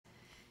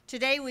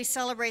Today we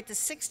celebrate the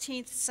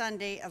 16th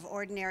Sunday of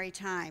Ordinary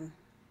Time.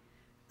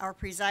 Our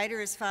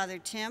presider is Father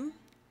Tim.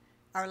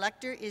 Our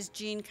lector is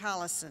Jean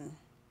Collison.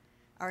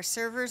 Our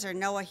servers are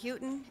Noah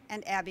Houghton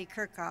and Abby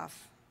Kirchhoff.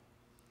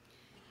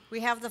 We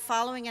have the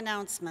following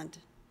announcement.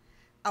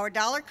 Our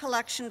dollar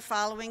collection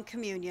following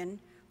communion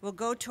will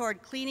go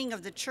toward cleaning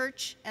of the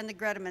church and the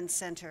Greteman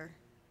Center.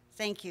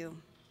 Thank you.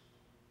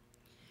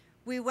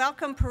 We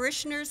welcome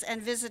parishioners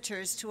and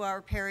visitors to our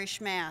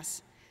parish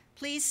mass.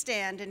 Please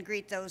stand and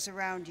greet those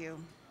around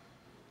you.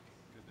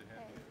 Good to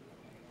have you.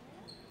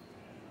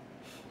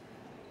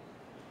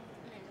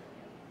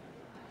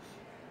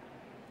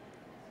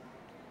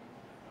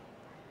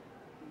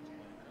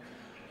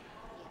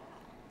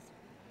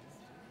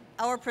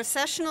 Our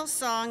processional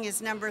song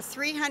is number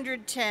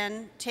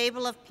 310,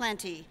 Table of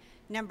Plenty,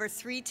 number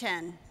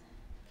 310.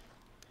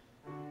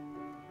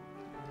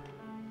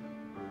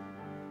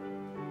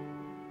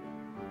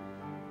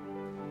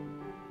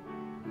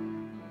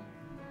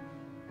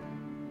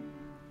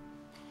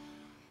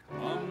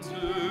 Come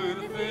to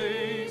the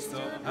feast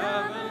of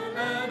heaven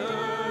and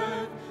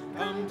earth,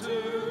 come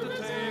to the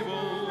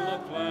table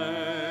of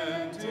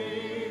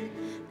plenty.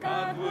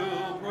 God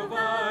will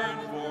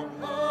provide for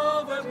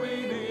all that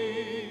we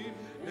need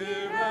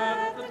here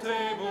at the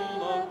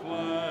table of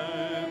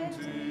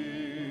plenty.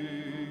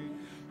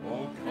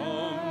 Oh,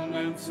 come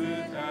and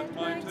sit at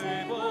my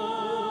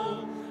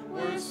table,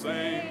 where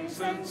saints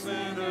and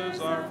sinners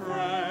are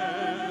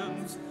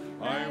friends.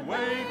 I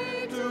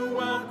wait to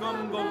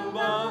welcome the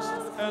lost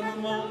and the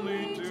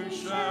lonely to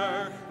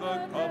share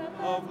the cup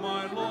of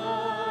my love.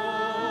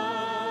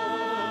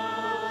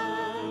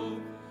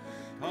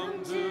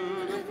 Come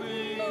to the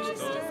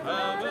feast of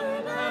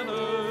heaven and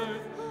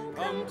earth,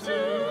 come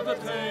to the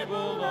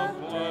table of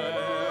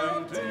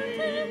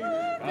plenty.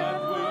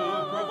 God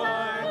will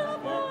provide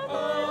for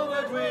all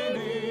that we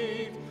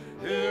need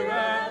here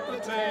at the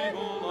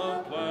table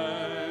of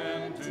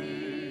plenty.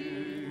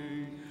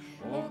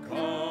 Oh,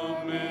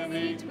 come and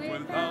eat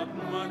without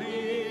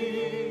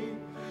money,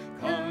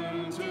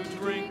 come to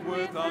drink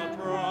without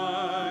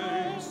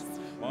price.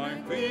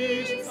 My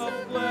feast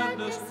of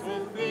gladness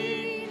will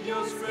feed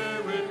your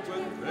spirit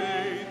with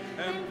faith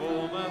and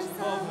fullness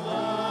of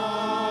life.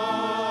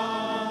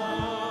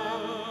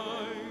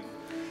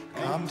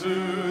 Come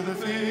to the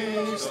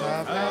feast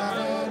of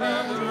heaven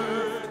and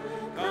earth,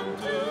 come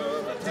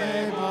to the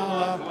table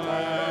of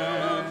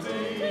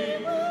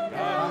plenty.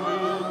 God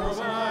will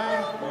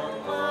provide for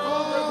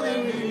all that we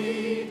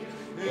need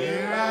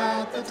here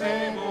at the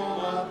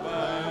table of plenty.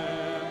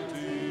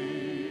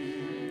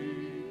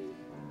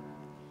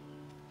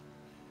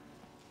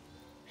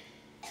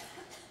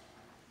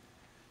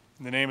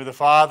 In the name of the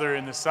Father,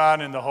 and the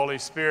Son, and the Holy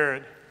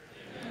Spirit,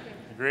 amen.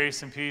 The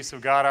grace and peace of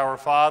God our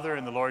Father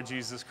and the Lord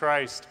Jesus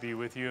Christ be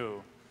with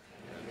you.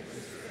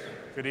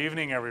 Good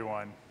evening,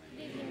 everyone.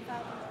 Good evening,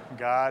 Father.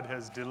 God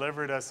has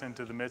delivered us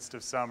into the midst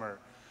of summer,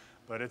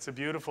 but it's a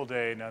beautiful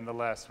day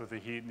nonetheless with the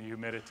heat and the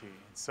humidity.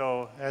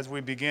 So as we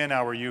begin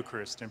our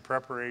Eucharist in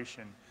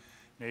preparation,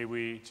 may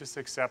we just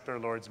accept our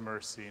Lord's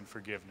mercy and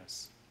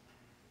forgiveness.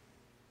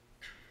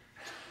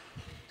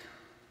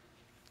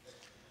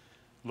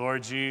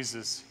 Lord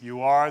Jesus,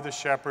 you are the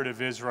shepherd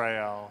of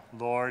Israel.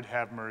 Lord,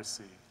 have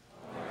mercy.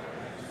 Lord,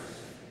 have mercy.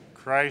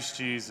 Christ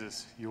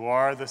Jesus, you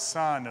are the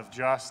Son of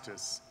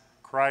justice.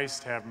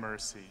 Christ, have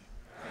mercy.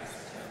 Christ,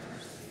 have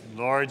mercy.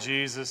 Lord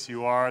Jesus,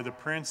 you are the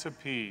Prince of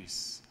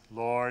Peace.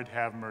 Lord,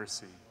 have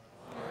mercy.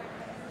 Lord,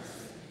 have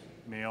mercy.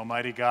 May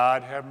Almighty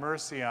God have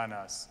mercy on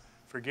us,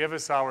 forgive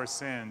us our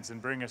sins,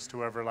 and bring us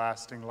to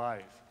everlasting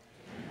life.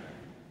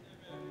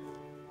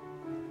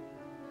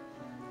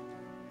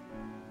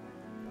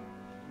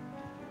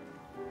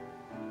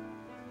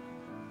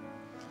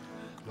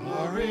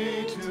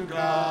 Glory to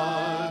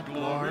God,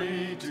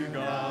 glory to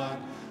God,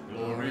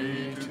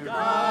 glory to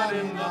God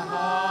in the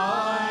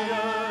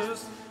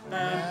highest,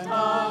 and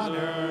on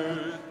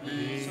earth,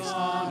 peace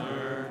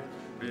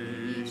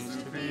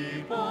to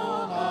people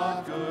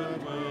of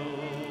good will.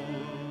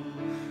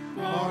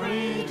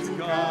 Glory to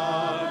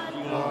God,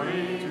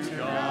 glory to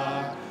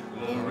God,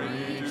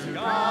 glory to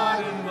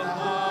God in the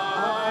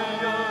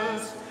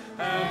highest,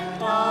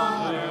 and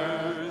on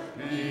earth,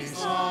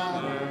 peace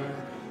on earth,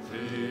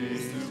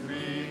 peace to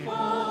people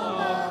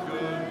of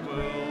good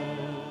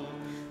will.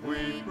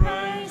 We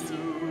praise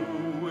you,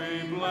 we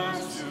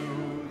bless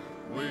you,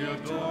 we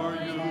adore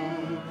you,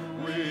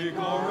 we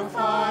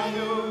glorify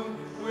you,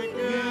 we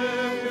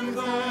give you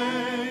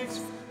thanks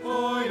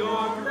for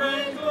your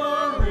great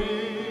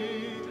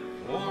glory,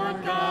 Lord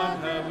God,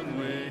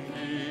 heavenly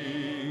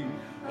King,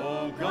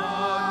 O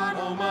God,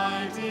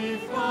 Almighty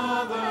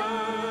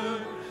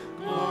Father.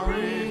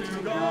 Glory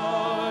to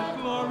God,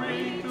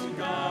 glory to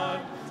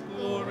God,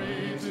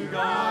 glory to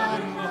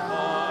God in the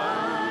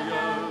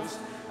highest,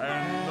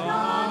 and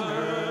on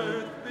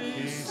earth,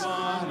 peace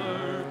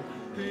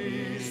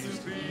to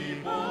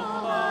people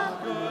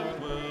of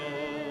good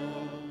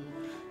will.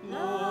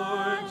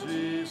 Lord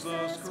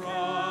Jesus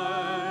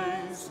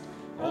Christ,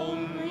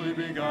 only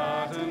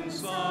begotten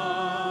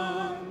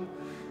Son,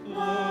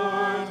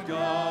 Lord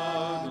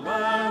God,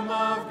 Lamb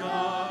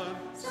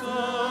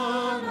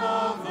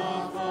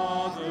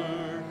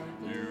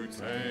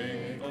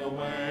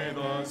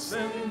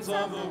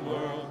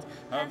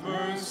have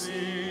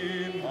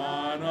mercy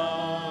on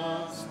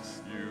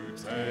us. You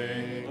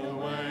take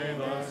away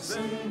the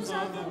sins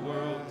of the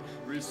world,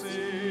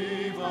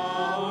 receive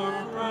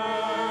our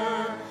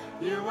prayer.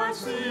 You are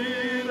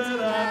seated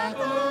at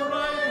the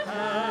right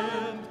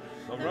hand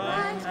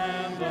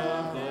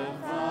of the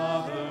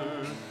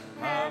Father.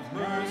 Have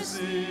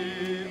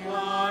mercy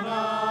on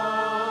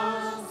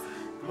us.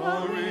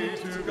 Glory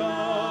to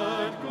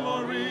God,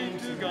 glory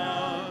to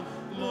God,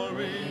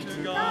 glory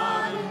to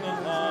God in the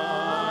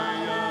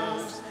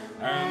highest.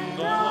 And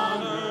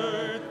on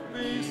earth,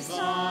 peace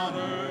on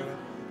earth,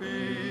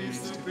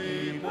 peace to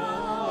people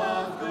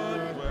of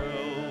good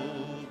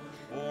will.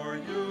 For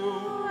you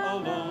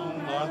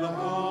alone are the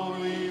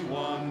Holy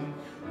One,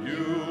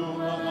 you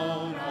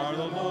alone are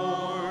the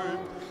Lord,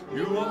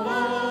 you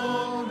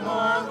alone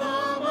are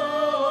the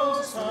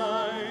Most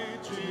High,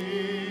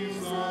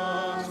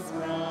 Jesus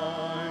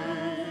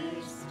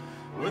Christ.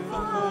 With the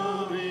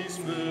Holy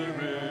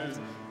Spirit,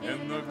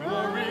 in the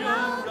glory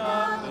of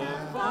God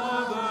the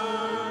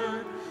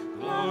Father.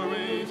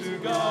 Glory to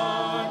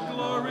God,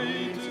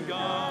 glory to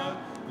God,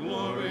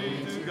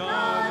 glory to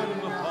God in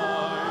the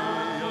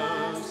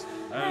highest.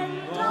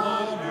 And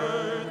on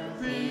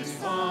earth,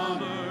 peace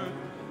on earth,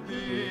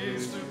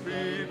 peace to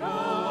people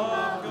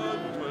of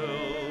good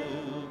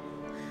will.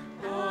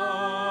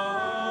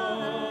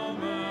 Amen,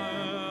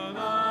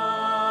 amen,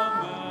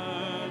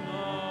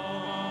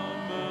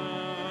 amen.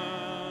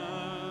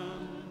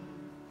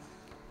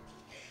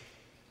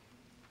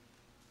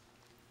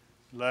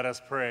 Let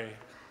us pray.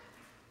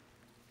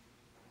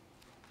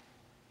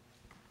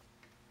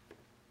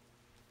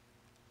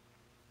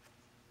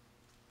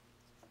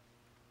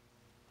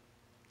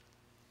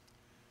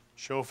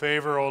 Show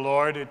favor, O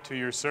Lord, to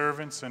your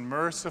servants, and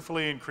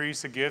mercifully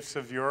increase the gifts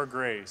of your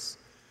grace,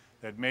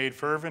 that made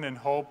fervent in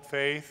hope,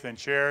 faith, and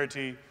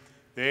charity,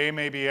 they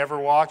may be ever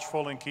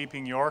watchful in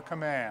keeping your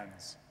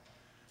commands.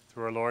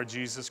 Through our Lord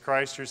Jesus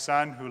Christ, your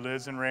Son, who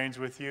lives and reigns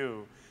with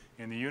you,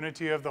 in the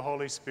unity of the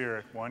Holy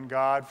Spirit, one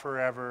God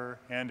forever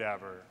and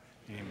ever.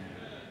 Amen.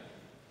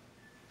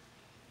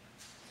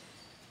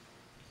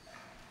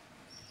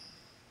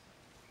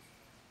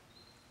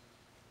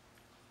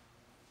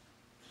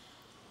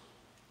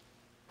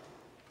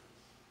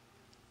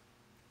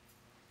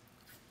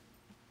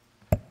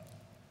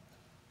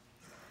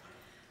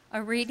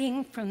 A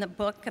reading from the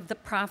book of the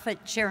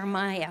prophet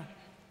Jeremiah.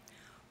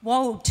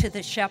 Woe to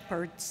the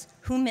shepherds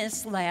who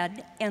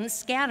misled and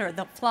scatter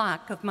the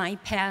flock of my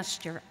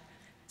pasture,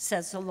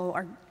 says the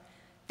Lord.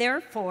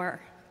 Therefore,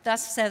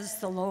 thus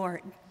says the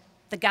Lord,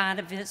 the God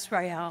of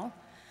Israel,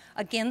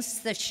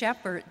 against the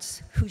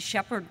shepherds who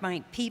shepherd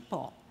my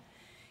people.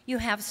 You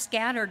have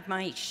scattered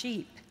my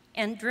sheep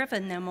and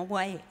driven them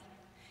away.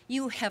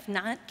 You have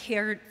not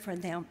cared for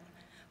them,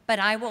 but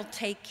I will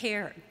take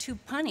care to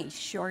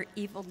punish your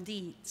evil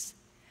deeds.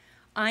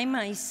 I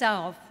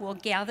myself will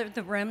gather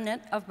the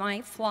remnant of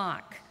my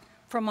flock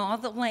from all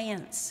the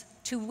lands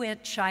to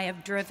which I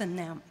have driven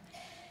them,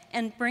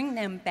 and bring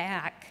them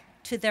back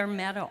to their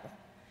meadow.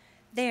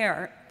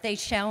 There they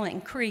shall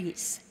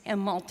increase and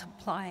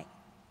multiply.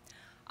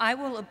 I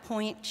will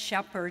appoint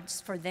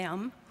shepherds for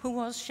them who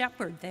will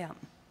shepherd them,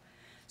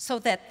 so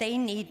that they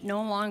need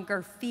no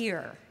longer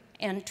fear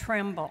and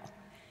tremble,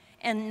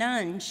 and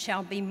none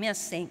shall be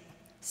missing,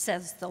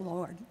 says the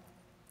Lord.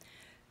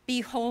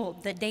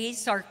 Behold, the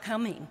days are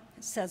coming,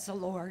 says the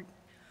Lord,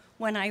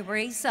 when I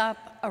raise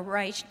up a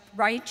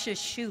righteous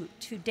shoot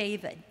to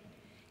David.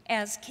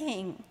 As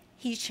king,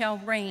 he shall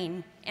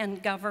reign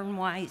and govern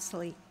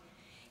wisely.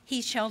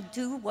 He shall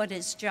do what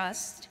is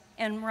just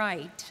and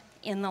right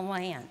in the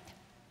land.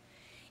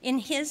 In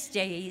his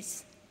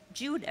days,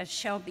 Judah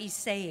shall be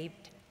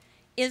saved.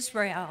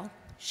 Israel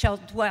shall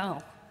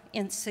dwell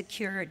in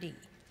security.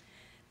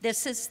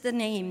 This is the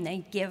name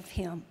they give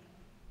him: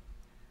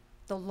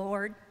 the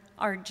Lord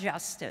our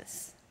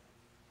justice.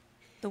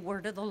 The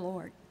word of the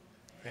Lord.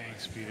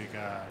 Thanks be to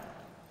God.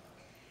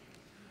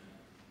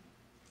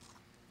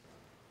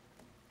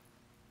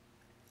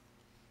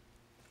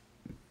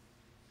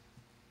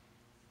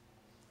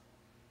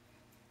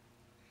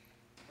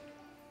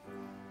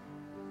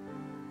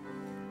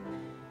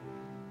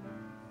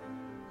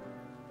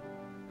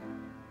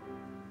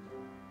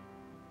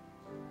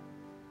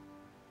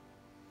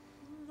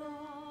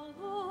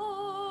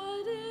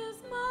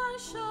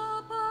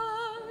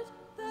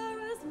 There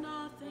is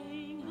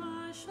nothing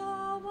I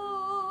shall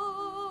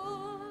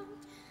want.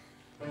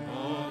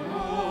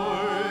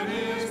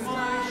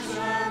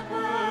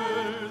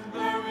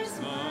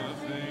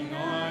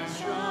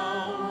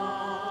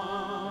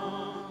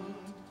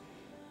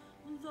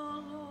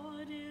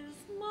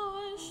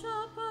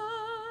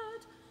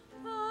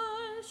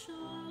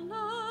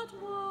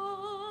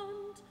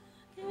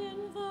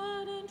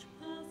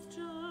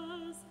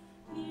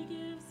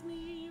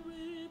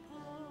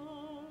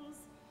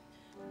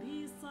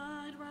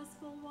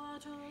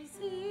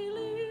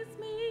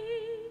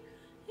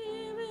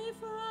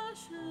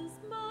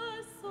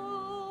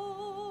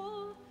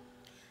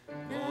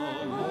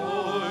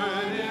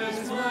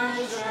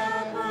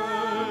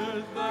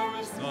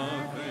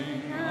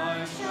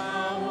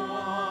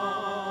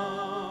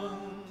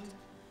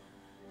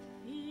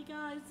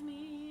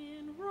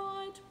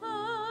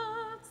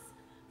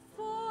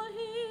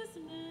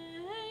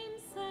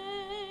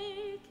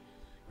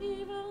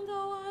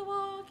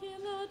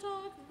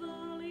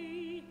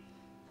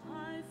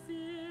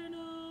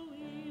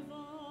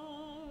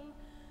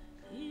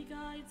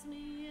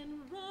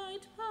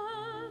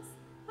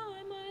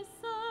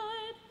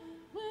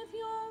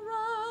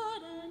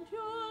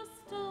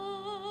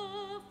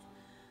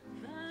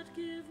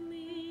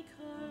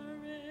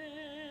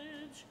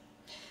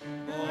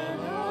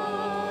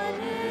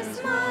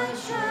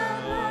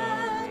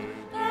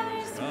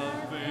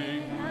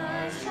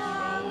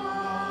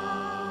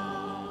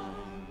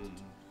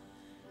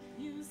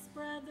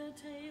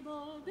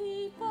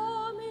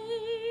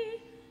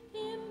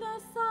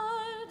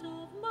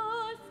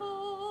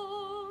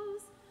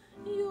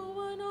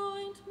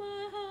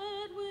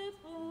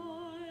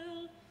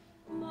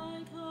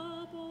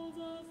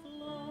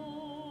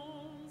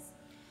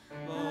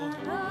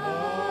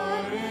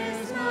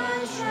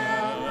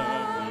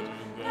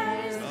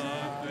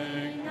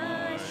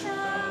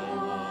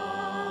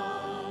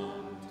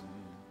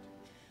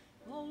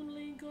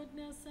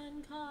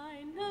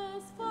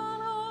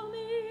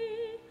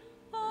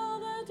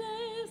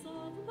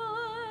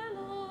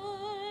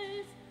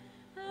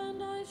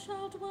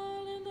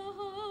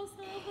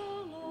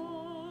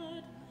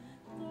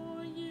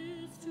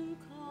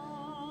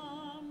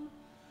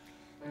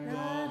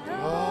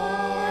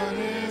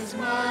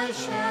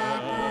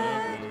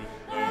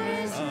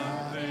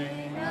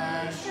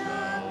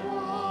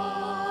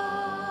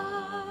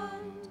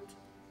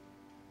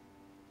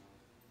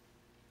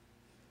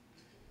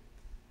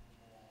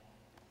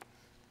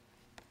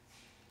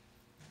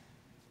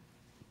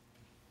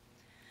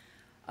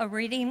 A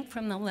reading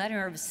from the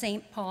letter of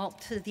St. Paul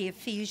to the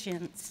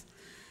Ephesians.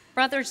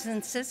 Brothers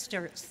and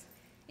sisters,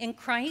 in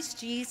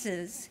Christ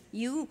Jesus,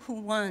 you who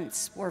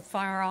once were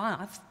far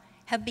off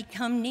have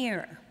become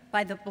near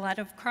by the blood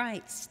of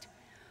Christ.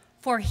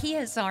 For he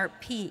is our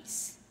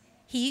peace,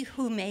 he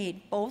who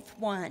made both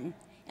one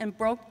and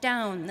broke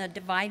down the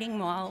dividing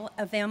wall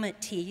of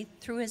enmity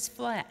through his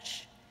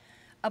flesh,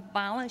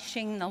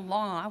 abolishing the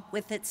law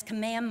with its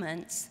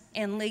commandments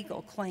and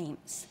legal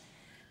claims,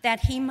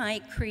 that he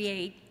might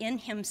create in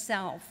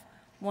himself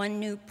one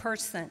new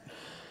person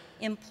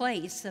in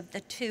place of the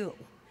two,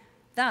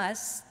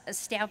 thus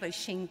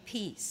establishing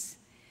peace,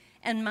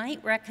 and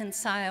might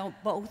reconcile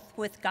both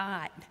with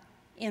God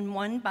in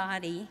one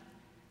body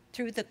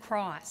through the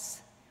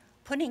cross,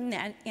 putting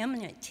that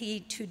enmity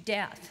to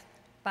death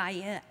by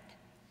it.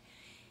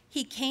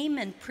 He came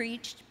and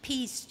preached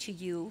peace to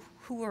you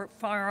who were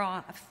far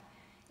off,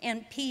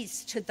 and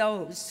peace to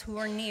those who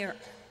are near.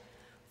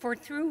 For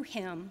through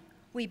him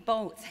we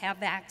both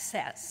have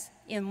access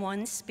in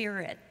one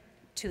Spirit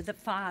to the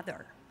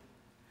Father.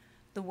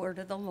 The word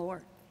of the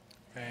Lord.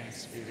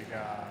 Thanks be to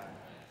God.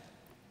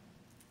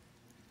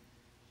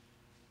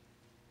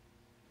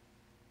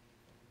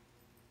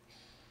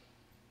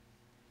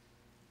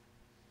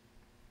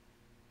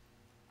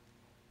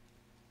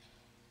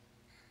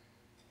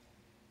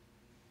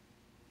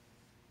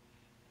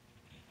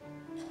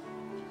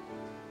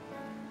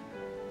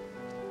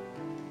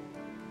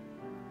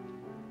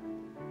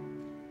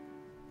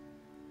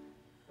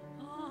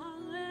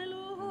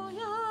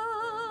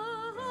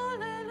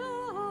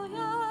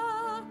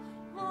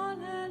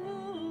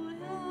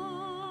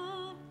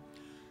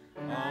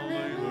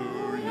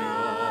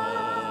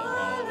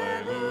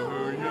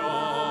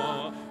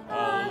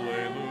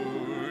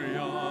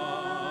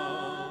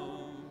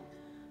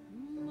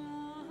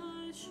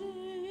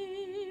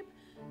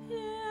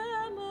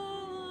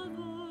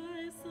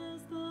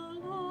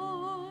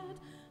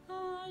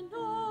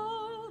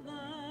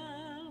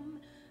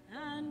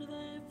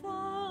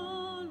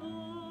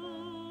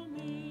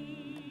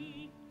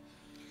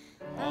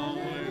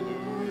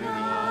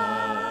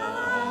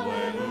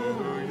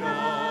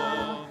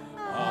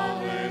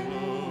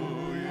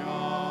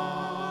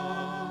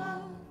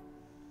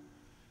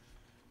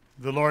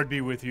 The Lord be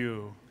with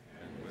you.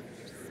 And with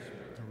your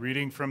spirit. A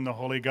reading from the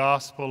Holy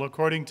Gospel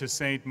according to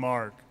St.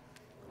 Mark.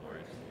 Glory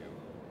to you,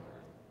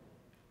 Lord.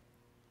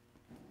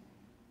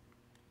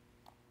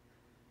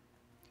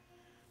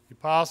 The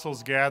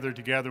apostles gathered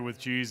together with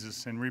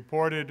Jesus and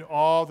reported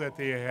all that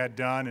they had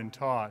done and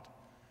taught.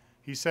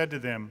 He said to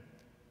them,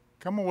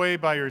 "Come away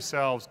by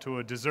yourselves to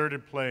a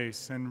deserted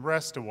place and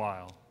rest a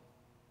while."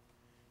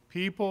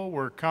 People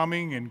were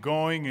coming and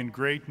going in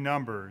great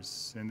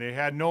numbers, and they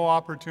had no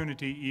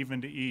opportunity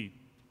even to eat.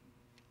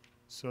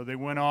 So they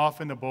went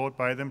off in the boat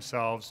by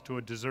themselves to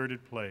a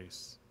deserted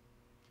place.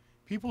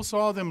 People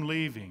saw them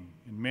leaving,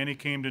 and many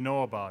came to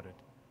know about it.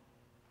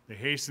 They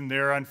hastened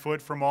there on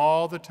foot from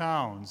all the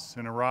towns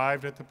and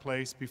arrived at the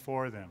place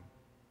before them.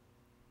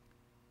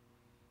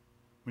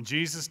 When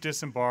Jesus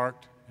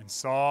disembarked and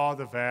saw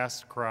the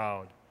vast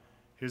crowd,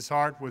 his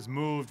heart was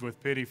moved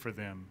with pity for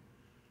them,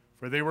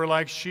 for they were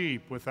like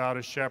sheep without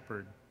a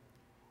shepherd,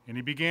 and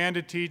he began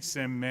to teach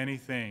them many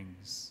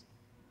things.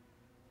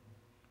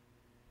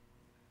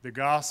 The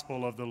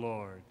Gospel of the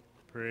Lord.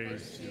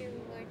 Praise to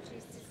you, Lord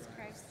Jesus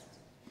Christ.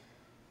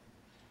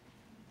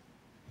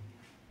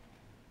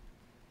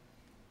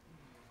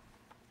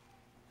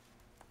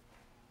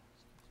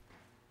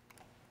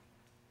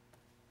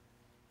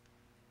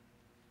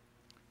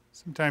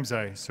 Sometimes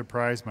I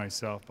surprise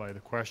myself by the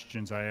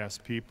questions I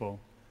ask people.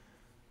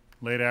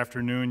 Late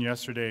afternoon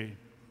yesterday,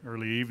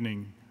 early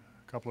evening,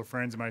 a couple of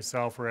friends and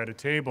myself were at a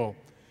table,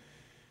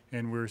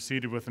 and we were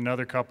seated with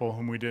another couple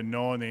whom we didn't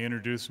know, and they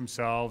introduced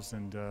themselves,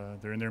 and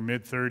they're in their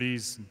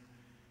mid-30s,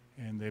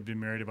 and they've been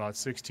married about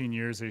 16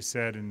 years, they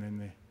said, and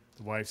then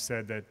the wife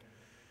said that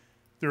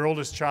their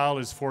oldest child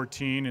is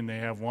 14, and they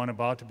have one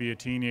about to be a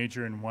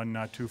teenager and one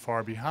not too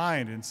far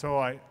behind. And so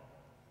I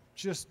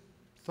just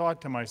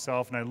thought to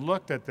myself, and I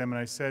looked at them, and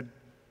I said,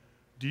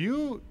 "Do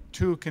you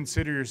two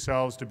consider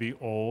yourselves to be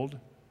old?"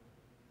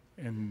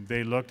 And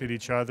they looked at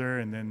each other,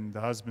 and then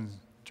the husband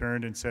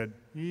turned and said,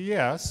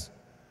 "Yes."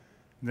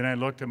 And then I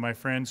looked at my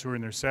friends who were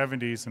in their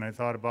 70s, and I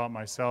thought about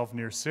myself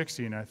near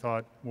 60, and I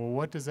thought, well,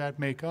 what does that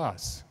make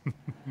us?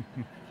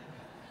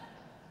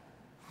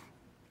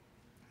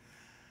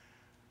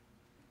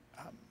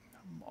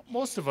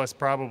 Most of us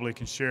probably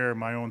can share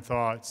my own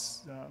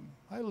thoughts.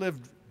 I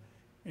lived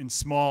in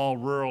small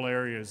rural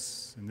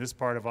areas in this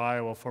part of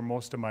Iowa for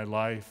most of my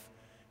life,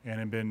 and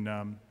have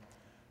been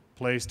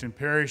placed in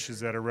parishes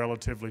that are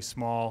relatively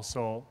small,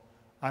 so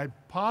I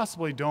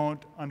possibly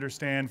don't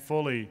understand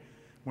fully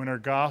when our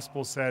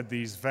gospel said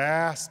these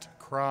vast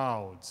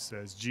crowds,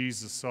 as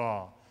Jesus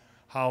saw,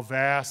 how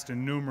vast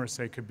and numerous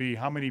they could be,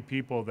 how many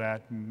people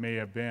that may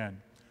have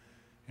been.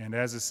 And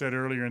as I said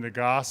earlier in the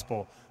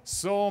gospel,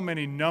 so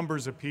many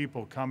numbers of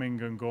people coming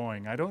and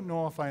going. I don't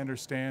know if I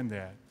understand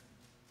that,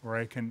 or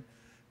I can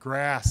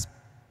grasp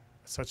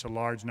such a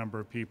large number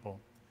of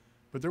people.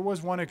 But there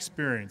was one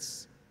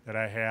experience that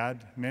I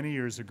had many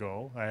years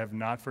ago, I have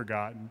not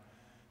forgotten,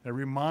 that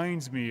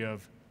reminds me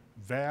of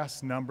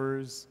vast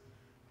numbers,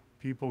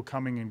 people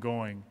coming and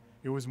going.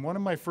 It was one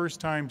of my first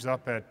times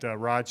up at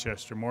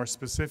Rochester, more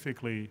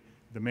specifically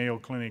the Mayo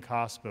Clinic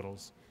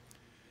hospitals.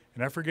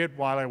 And I forget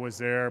why I was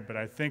there, but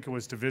I think it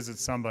was to visit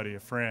somebody, a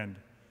friend.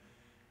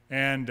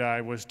 And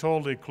I was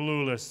totally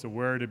clueless to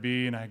where to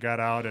be, and I got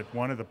out at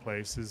one of the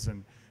places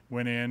and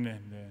went in,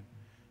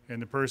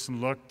 and the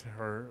person looked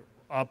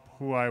up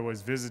who I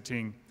was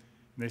visiting,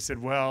 and they said,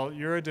 well,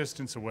 you're a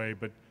distance away,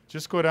 but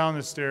just go down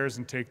the stairs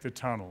and take the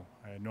tunnel.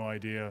 I had no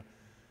idea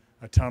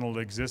a tunnel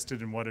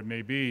existed and what it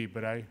may be,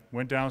 but I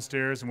went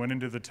downstairs and went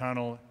into the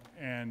tunnel,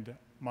 and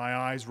my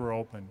eyes were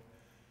open.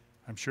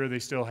 I'm sure they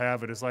still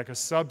have it. It's like a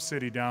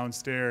sub-city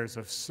downstairs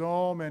of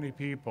so many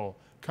people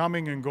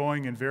coming and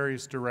going in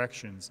various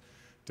directions.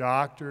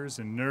 Doctors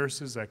and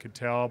nurses, I could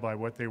tell by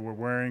what they were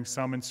wearing,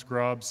 some in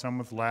scrubs, some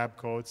with lab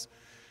coats,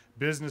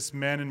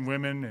 businessmen and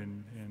women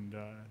in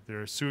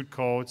their suit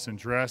coats and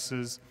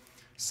dresses,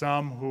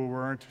 some who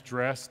weren't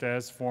dressed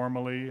as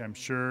formally. I'm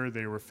sure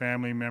they were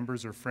family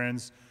members or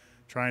friends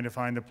trying to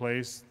find the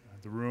place,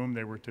 the room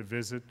they were to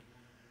visit.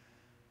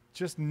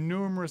 Just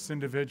numerous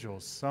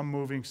individuals, some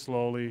moving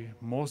slowly,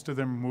 most of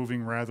them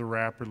moving rather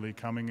rapidly,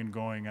 coming and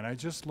going. And I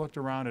just looked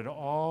around at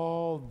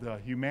all the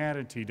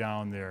humanity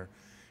down there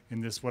in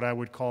this, what I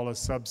would call a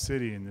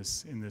sub-city, in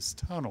this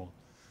tunnel.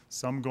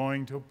 Some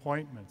going to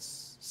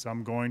appointments,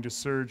 some going to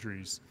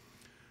surgeries,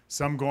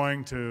 some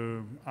going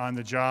on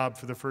the job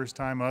for the first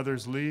time,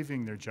 others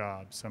leaving their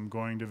jobs, some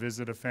going to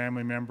visit a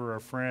family member or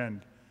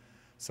friend,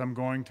 some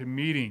going to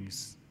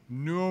meetings,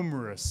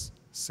 numerous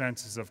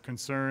senses of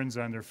concerns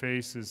on their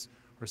faces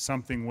or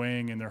something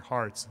weighing in their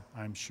hearts,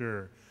 I'm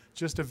sure.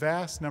 Just a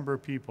vast number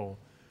of people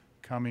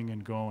coming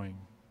and going.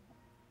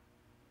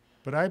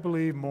 But I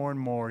believe more and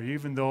more,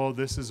 even though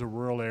this is a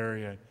rural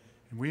area,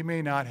 and we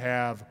may not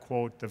have,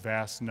 quote, the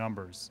vast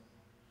numbers,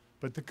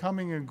 but the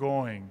coming and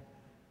going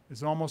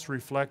is almost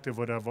reflective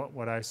of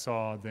what I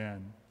saw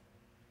then.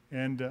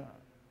 And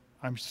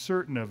I'm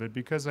certain of it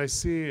because I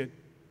see it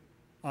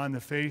on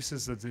the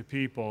faces of the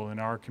people in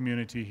our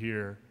community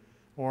here,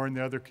 or in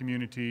the other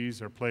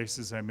communities or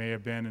places I may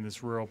have been in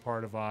this rural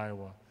part of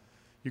Iowa.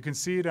 You can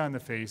see it on the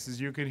faces.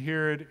 You can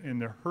hear it in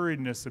the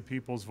hurriedness of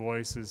people's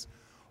voices,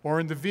 or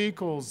in the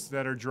vehicles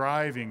that are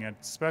driving,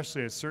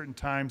 especially at certain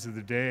times of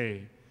the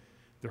day,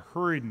 the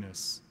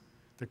hurriedness,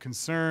 the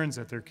concerns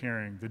that they're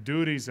carrying, the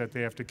duties that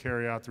they have to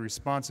carry out, the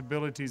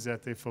responsibilities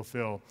that they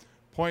fulfill,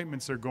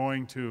 appointments they're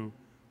going to,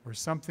 or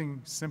something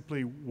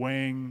simply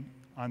weighing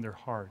on their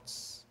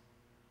hearts.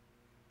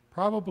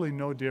 Probably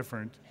no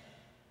different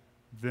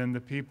than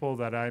the people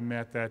that I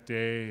met that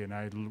day and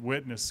I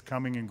witnessed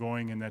coming and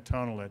going in that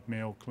tunnel at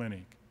Mayo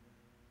Clinic.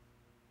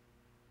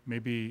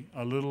 Maybe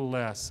a little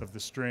less of the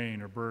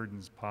strain or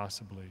burdens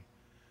possibly.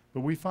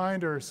 But we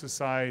find our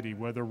society,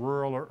 whether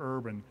rural or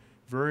urban,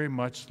 very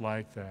much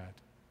like that.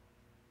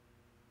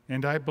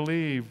 And I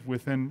believe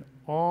within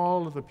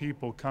all of the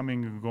people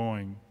coming and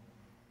going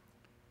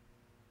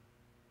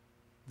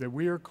that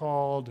we are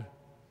called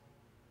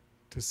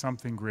to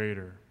something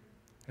greater.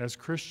 As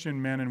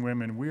Christian men and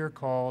women, we are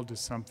called to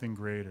something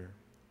greater.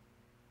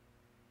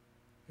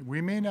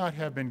 We may not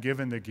have been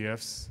given the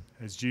gifts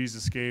as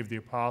Jesus gave the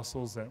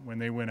apostles that when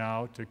they went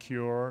out to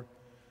cure,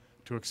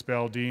 to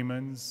expel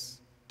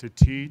demons, to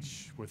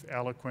teach with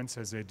eloquence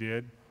as they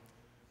did,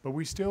 but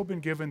we've still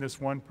been given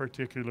this one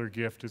particular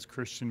gift as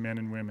Christian men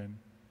and women.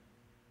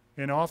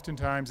 And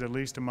oftentimes, at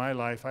least in my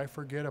life, I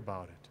forget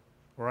about it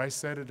or I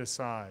set it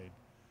aside.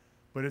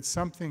 But it's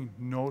something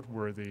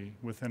noteworthy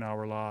within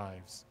our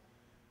lives.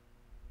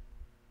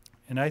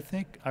 And I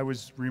think I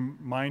was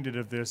reminded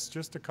of this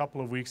just a couple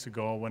of weeks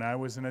ago when I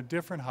was in a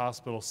different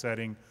hospital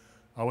setting.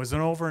 I was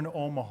over in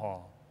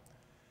Omaha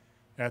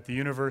at the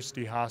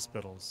university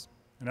hospitals.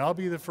 And I'll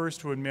be the first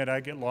to admit I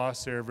get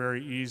lost there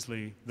very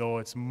easily, though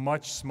it's a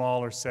much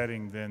smaller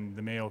setting than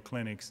the Mayo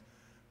Clinics,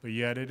 but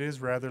yet it is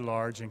rather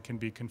large and can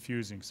be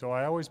confusing. So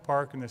I always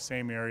park in the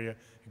same area.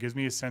 It gives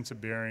me a sense of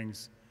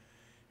bearings.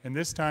 And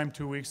this time,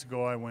 2 weeks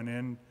ago, I went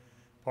in,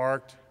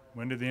 parked,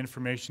 went to the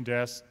information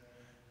desk,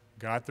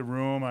 got the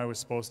room I was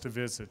supposed to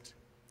visit.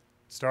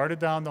 Started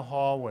down the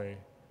hallway,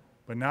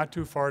 but not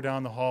too far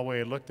down the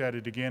hallway, I looked at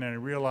it again and I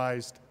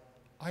realized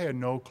I had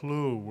no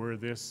clue where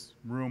this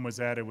room was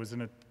at. It was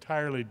in an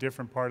entirely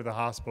different part of the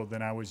hospital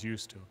than I was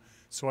used to.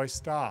 So I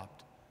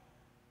stopped.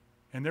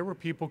 And there were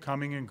people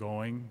coming and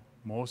going,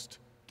 most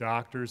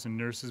doctors and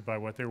nurses by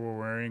what they were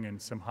wearing,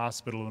 and some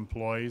hospital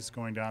employees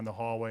going down the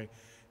hallway.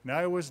 And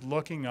I was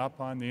looking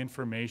up on the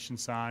information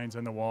signs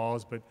on the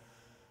walls, but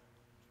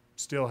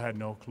still had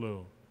no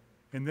clue.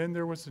 And then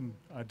there was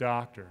a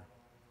doctor,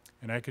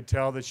 and I could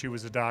tell that she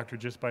was a doctor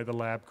just by the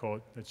lab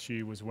coat that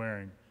she was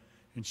wearing.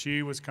 And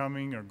she was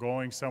coming or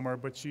going somewhere,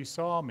 but she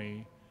saw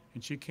me,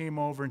 and she came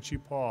over and she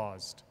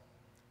paused.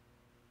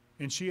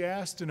 And she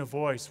asked in a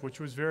voice which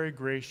was very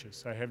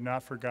gracious. I have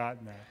not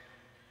forgotten that.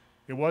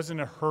 It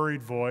wasn't a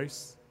hurried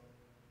voice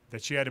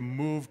that she had to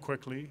move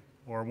quickly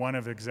or one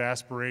of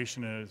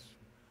exasperation as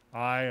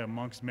I,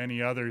 amongst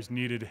many others,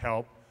 needed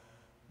help.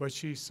 But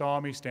she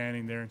saw me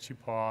standing there, and she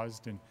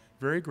paused and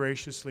very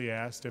graciously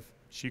asked if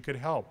she could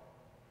help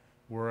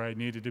where I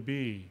needed to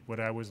be, what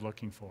I was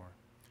looking for.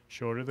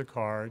 Showed her the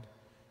card,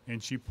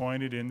 and she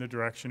pointed in the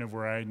direction of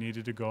where I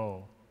needed to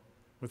go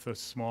with a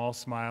small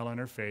smile on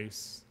her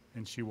face,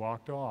 and she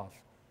walked off.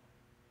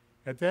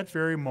 At that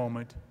very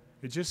moment,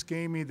 it just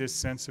gave me this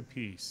sense of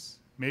peace.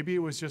 Maybe it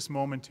was just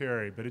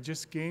momentary, but it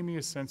just gave me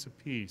a sense of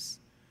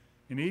peace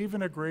and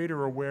even a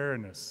greater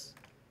awareness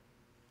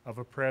of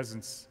a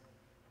presence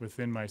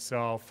within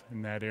myself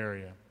in that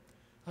area.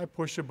 I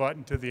pushed a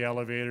button to the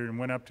elevator and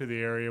went up to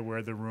the area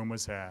where the room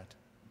was at.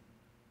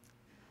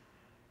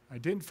 I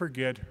didn't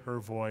forget her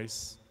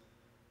voice,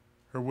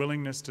 her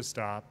willingness to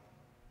stop,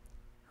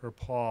 her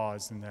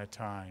pause in that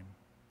time.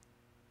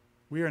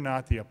 We are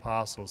not the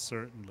apostles,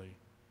 certainly,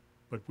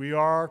 but we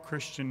are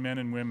Christian men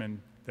and women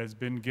that has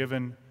been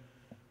given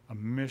a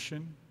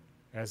mission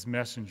as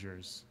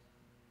messengers.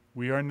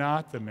 We are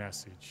not the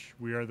message,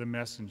 we are the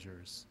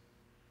messengers.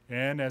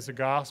 And as the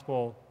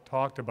gospel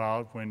talked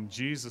about, when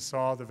Jesus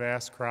saw the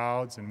vast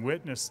crowds and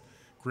witnessed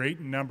great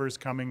numbers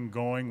coming and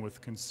going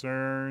with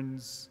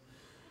concerns,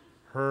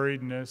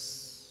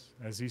 hurriedness,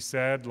 as he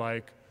said,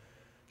 like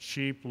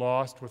sheep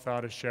lost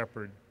without a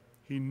shepherd,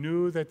 he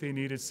knew that they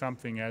needed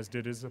something, as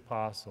did his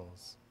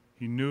apostles.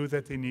 He knew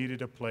that they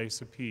needed a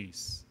place of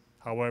peace,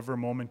 however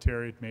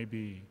momentary it may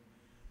be,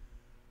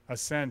 a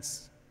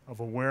sense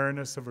of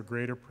awareness of a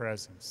greater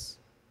presence.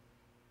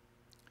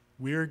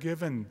 We are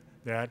given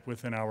that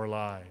within our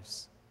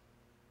lives.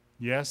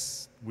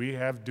 Yes, we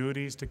have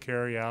duties to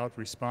carry out,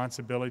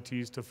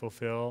 responsibilities to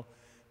fulfill.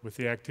 With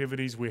the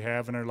activities we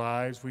have in our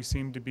lives, we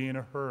seem to be in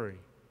a hurry.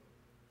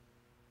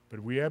 But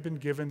we have been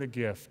given the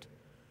gift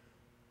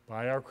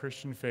by our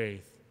Christian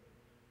faith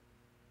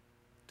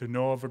to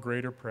know of a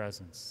greater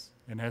presence.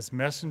 And as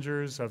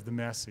messengers of the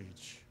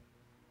message,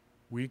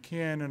 we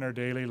can in our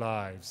daily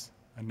lives,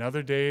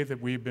 another day that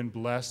we've been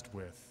blessed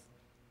with,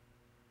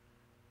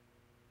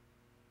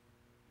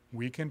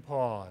 we can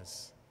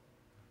pause.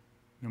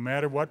 No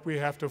matter what we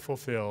have to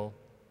fulfill,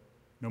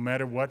 no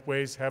matter what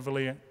weighs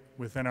heavily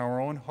within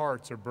our own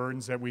hearts or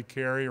burdens that we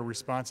carry or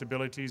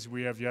responsibilities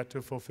we have yet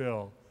to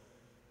fulfill,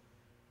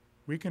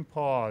 we can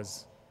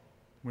pause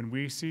when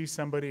we see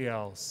somebody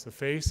else, the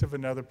face of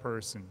another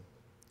person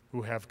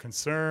who have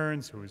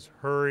concerns, who is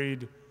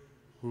hurried,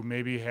 who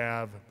maybe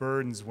have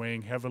burdens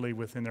weighing heavily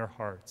within their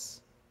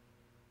hearts.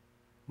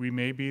 We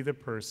may be the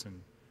person,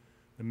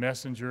 the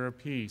messenger of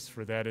peace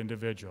for that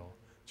individual,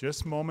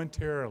 just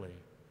momentarily,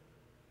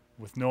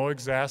 with no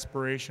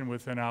exasperation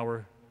within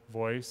our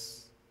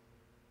voice,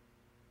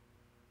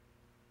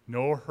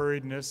 no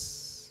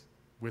hurriedness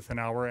within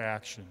our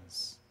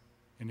actions.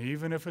 And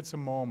even if it's a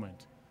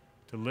moment,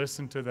 to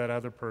listen to that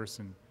other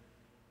person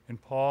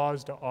and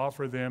pause to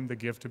offer them the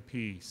gift of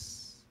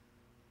peace,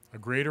 a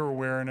greater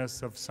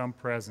awareness of some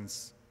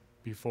presence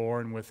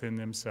before and within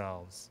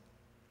themselves.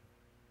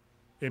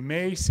 It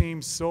may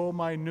seem so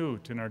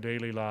minute in our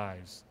daily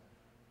lives,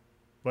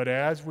 but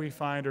as we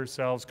find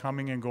ourselves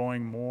coming and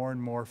going more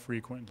and more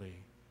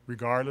frequently,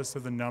 regardless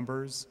of the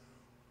numbers,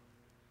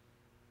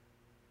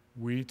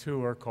 we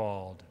too are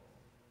called,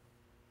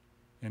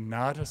 in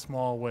not a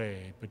small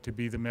way, but to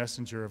be the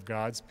messenger of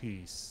God's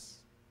peace,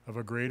 of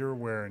a greater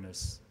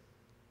awareness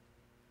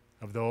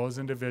of those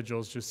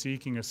individuals just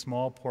seeking a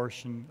small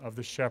portion of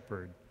the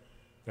shepherd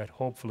that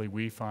hopefully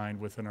we find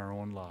within our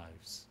own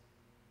lives.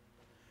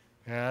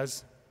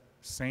 As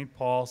St.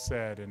 Paul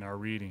said in our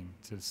reading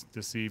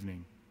this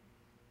evening,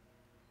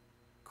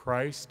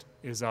 Christ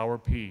is our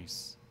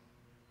peace,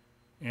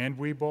 and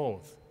we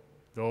both,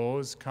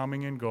 those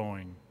coming and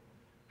going,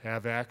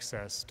 have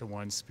access to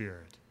one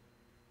Spirit.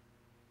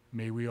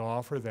 May we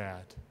offer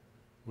that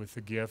with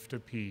the gift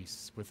of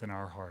peace within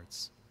our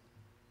hearts.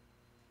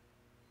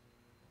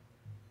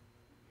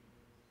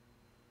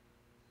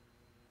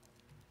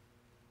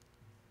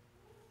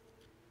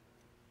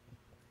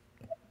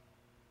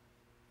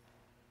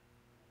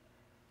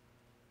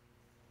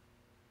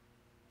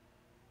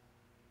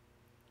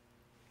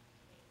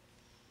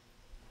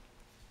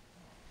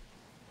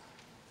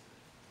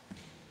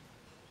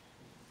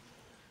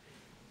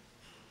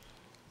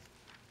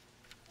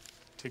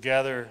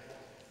 Together,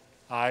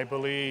 I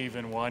believe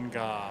in one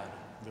God,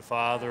 the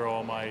Father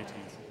Almighty,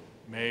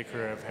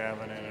 maker of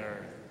heaven and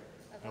earth,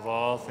 of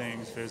all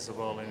things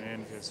visible and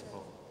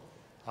invisible.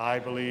 I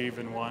believe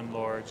in one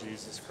Lord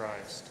Jesus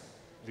Christ,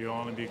 the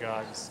only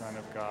begotten Son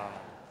of God,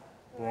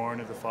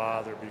 born of the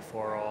Father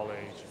before all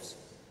ages,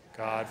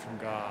 God from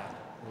God,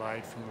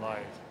 light from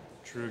light,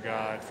 true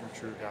God from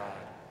true God,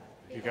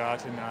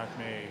 begotten, not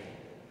made,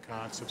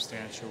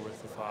 consubstantial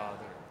with the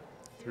Father.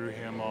 Through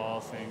him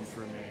all things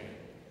were made.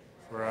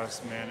 For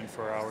us men and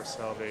for our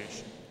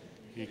salvation,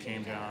 he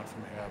came down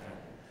from heaven,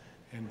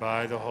 and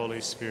by the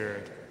Holy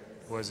Spirit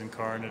was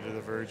incarnate of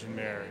the Virgin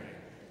Mary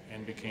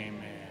and became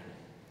man.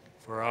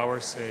 For our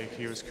sake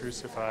he was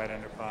crucified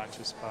under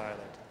Pontius Pilate.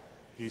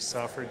 He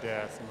suffered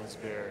death and was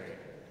buried,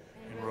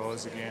 and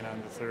rose again on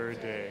the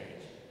third day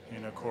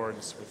in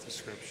accordance with the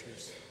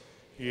Scriptures.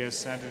 He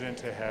ascended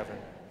into heaven,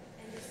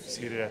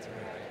 seated at the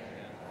right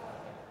hand of God.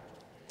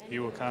 He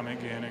will come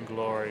again in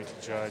glory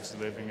to judge the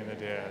living and the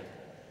dead,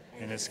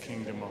 and his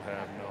kingdom will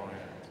have no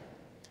end.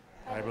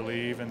 I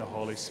believe in the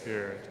Holy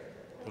Spirit,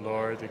 the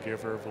Lord, the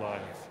giver of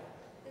life,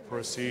 who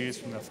proceeds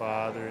from the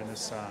Father and the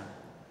Son,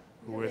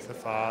 who with the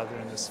Father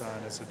and the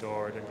Son is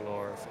adored and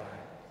glorified,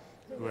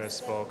 who has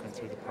spoken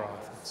through the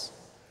prophets.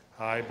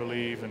 I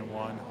believe in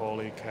one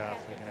holy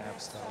Catholic and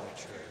apostolic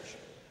church.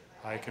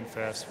 I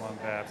confess one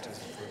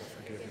baptism for the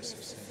forgiveness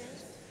of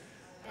sins.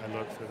 I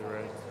look for the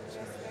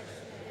resurrection of the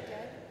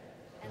dead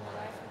and the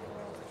life of the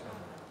world to come.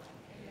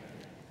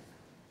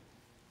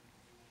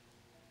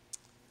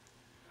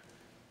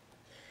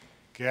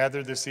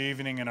 Gathered this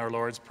evening in our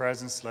Lord's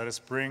presence, let us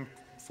bring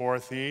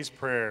forth these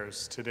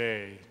prayers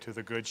today to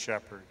the Good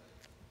Shepherd.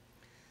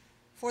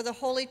 For the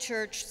Holy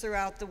Church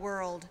throughout the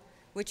world,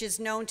 which is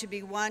known to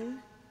be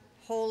one,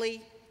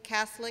 holy,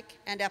 Catholic,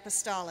 and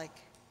apostolic,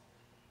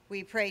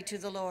 we pray to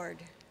the Lord.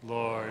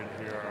 Lord,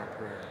 hear our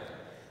prayer.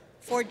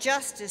 For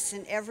justice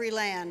in every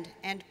land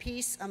and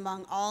peace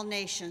among all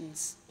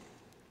nations,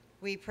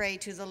 we pray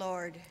to the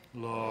Lord.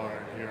 Lord,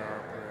 hear our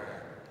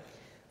prayer.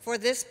 For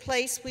this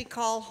place we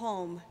call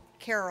home,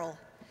 Carroll,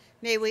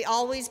 may we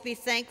always be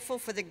thankful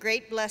for the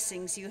great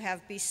blessings you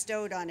have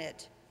bestowed on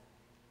it.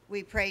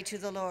 We pray to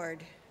the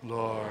Lord.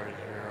 Lord,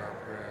 hear our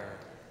prayer.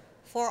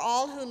 For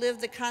all who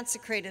live the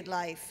consecrated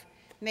life,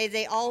 may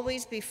they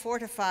always be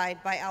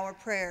fortified by our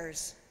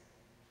prayers.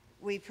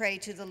 We pray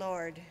to the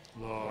Lord.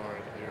 Lord,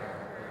 hear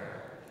our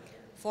prayer.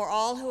 For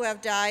all who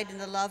have died in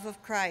the love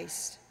of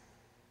Christ,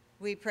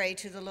 we pray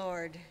to the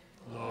Lord.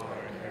 Lord,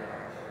 hear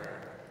our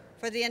prayer.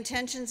 For the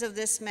intentions of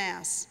this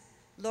Mass,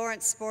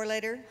 Lawrence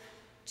Sporlater,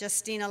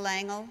 Justina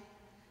Langel,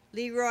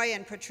 Leroy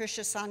and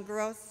Patricia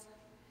Songroth,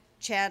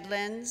 Chad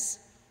Lenz,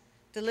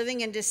 the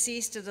living and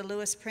deceased of the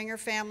Lewis Pringer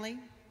family,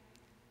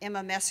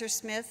 Emma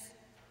Messersmith,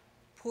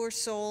 Poor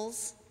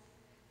Souls,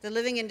 the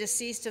living and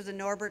deceased of the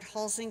Norbert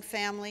Hulsing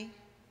family,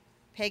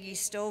 Peggy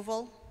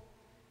Stovall,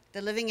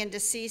 the living and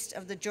deceased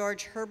of the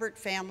George Herbert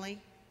family,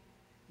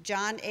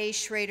 John A.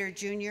 Schrader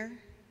Jr.,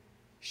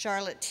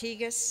 Charlotte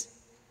Tegas,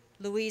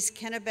 Louise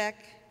Kennebeck,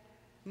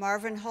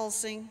 Marvin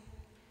Hulsing,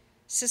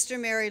 Sister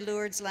Mary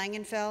Lourdes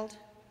Langenfeld,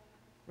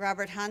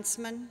 Robert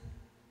Huntsman,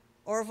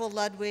 Orville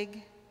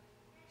Ludwig,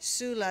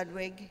 Sue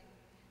Ludwig,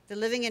 the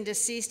living and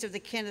deceased of the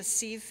Kenneth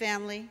Sieve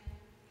family,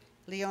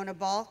 Leona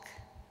Balk,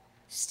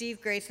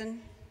 Steve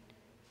Grayson,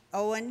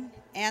 Owen,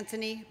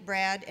 Anthony,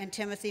 Brad, and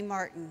Timothy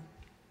Martin.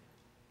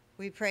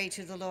 We pray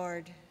to the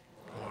Lord.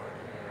 Lord,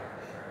 hear our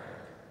prayer.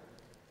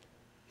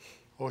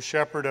 O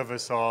Shepherd of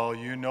us all,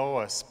 you know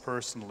us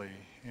personally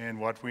and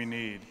what we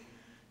need.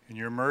 In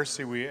your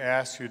mercy, we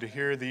ask you to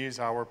hear these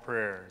our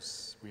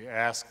prayers. We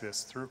ask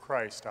this through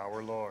Christ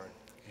our Lord.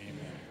 Amen.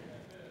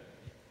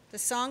 The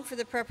song for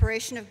the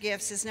preparation of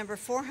gifts is number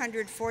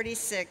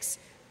 446,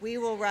 We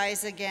Will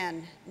Rise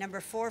Again,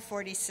 number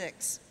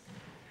 446.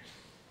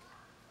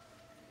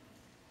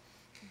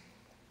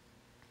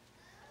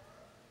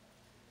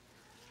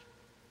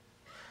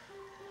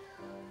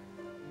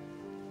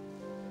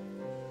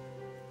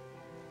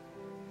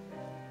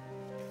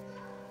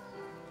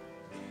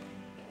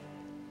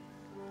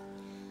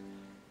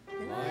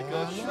 Like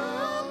a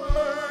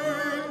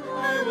shepherd,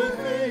 I will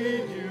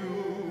feed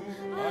you.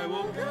 I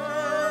will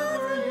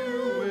gather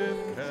you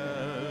with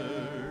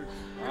care.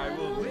 I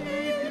will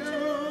lead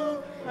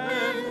you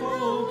and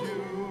hold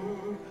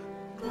you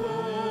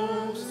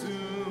close to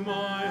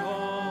my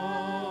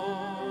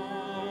heart.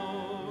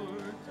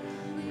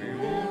 We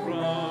will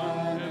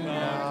run and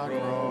not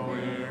grow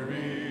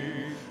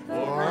weary,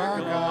 for our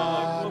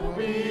God will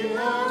be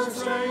our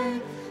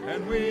strength,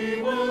 and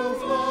we will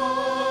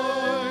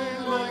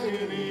fly like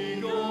an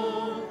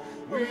eagle.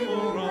 We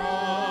will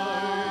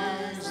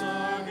rise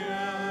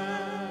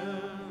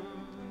again.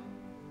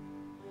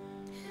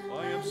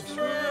 I am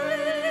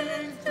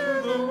strength to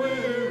the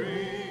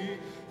weary,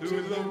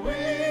 to the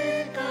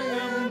weak I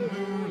am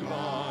new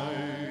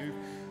life.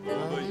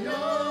 Though the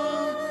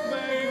young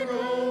may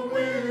grow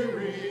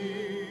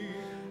weary,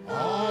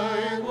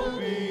 I will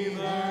be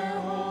their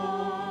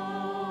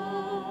home.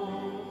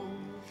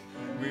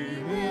 We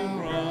will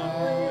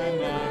run and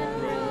not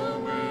grow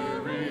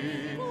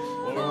weary,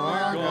 for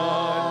our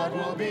God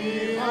will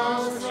be our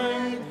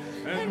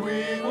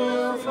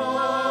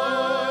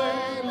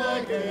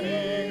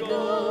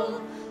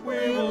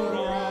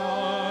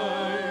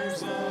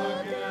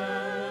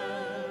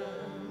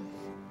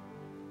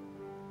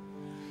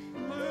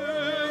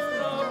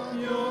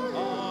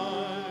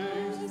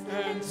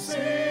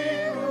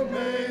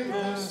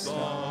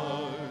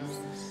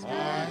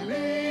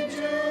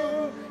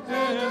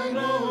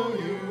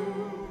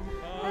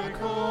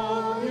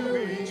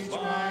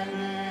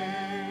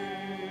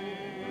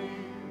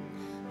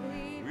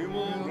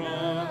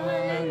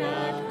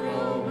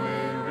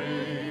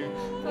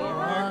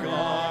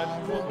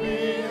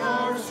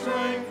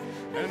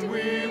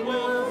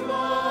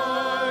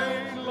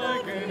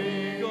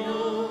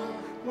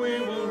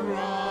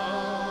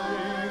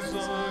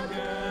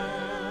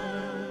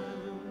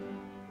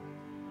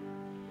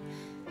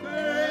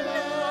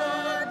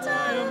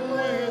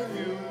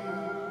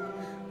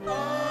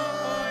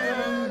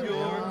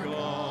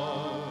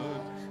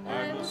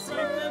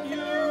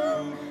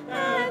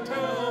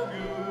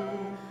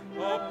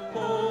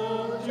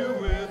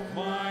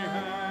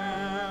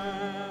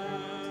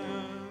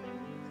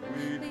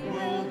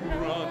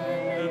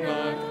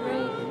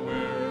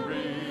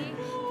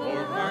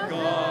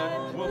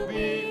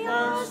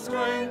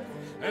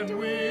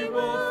we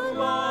will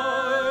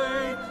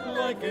fly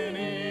like an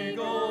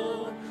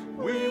eagle.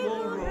 We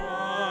will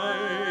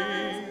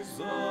rise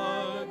again.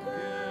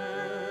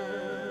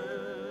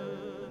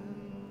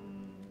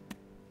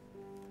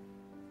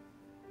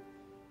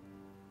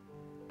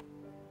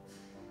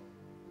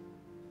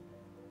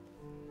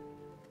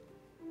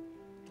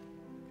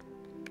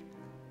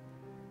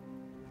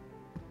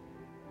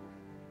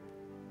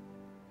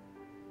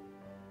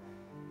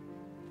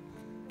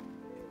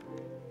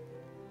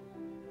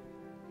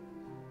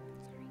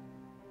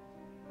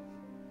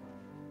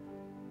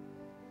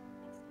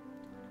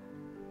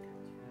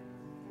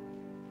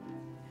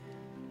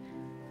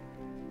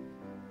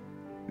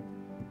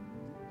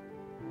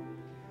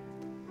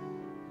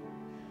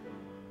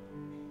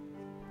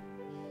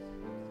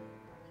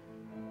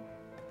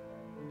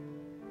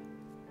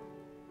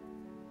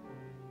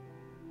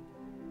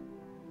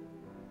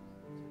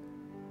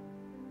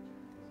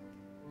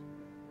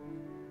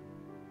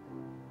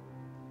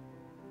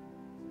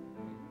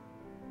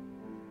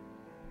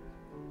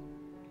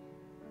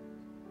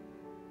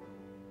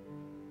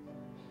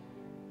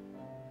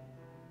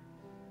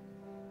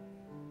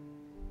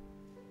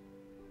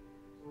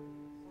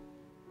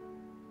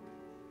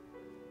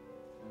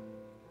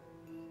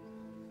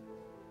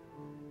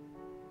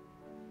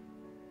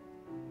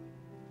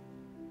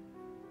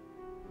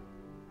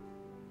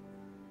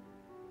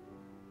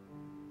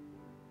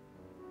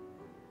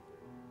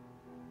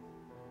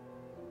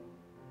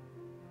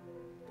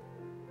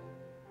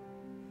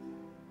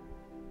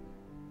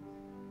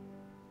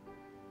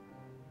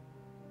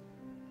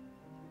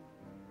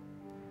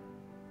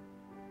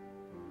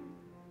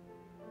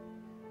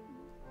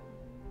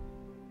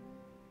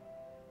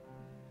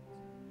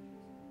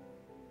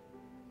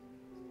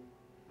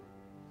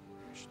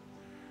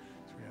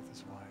 So we have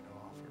this wine to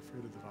offer,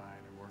 fruit of the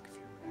vine, and work of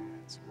human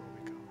hands, who will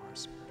become our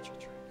spiritual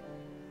drink.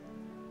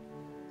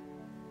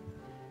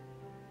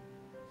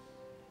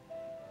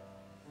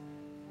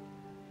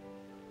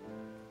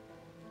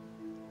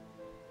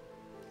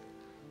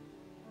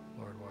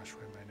 Lord, wash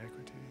away my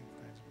iniquity,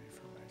 cleanse me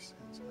from my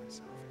sins and my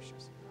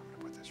selfishness. I'm going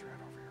to put this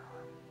right over your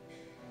arm.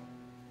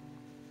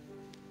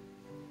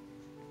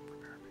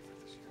 Prepare me for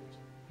this use.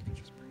 You can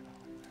just bring it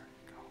on. There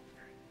you go.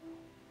 There you go.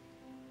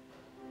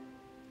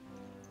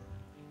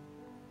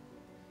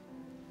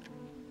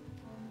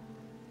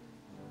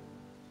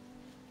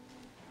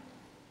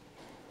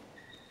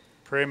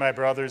 Pray, my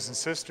brothers and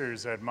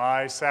sisters, that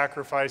my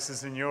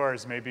sacrifices and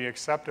yours may be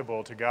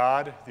acceptable to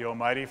God, the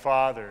Almighty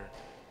Father.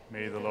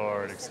 May the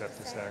Lord accept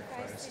the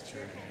sacrifice at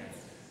your hand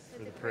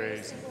for the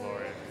praise and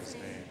glory of his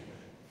name,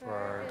 for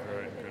our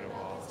good and good of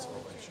all his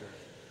holy church.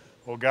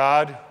 O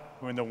God,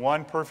 who in the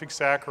one perfect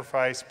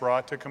sacrifice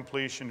brought to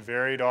completion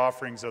varied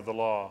offerings of the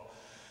law,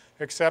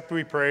 accept,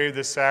 we pray,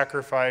 this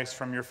sacrifice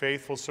from your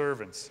faithful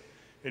servants,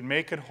 and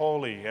make it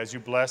holy as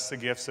you bless the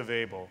gifts of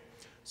Abel,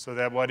 so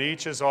that what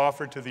each has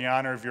offered to the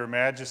honor of your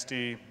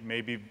majesty may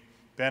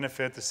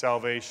benefit the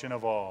salvation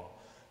of all.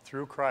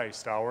 Through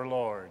Christ our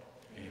Lord.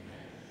 Amen.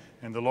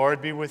 And the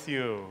Lord be with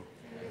you.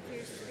 And with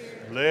your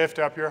spirit. Lift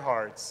up your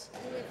hearts.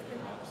 Lift them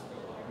up to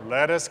the Lord.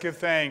 Let us give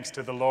thanks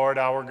to the Lord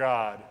our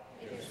God.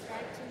 It is right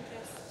and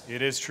just.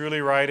 It is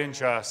truly right and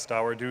just,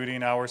 our duty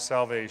and our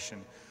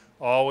salvation,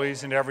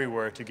 always and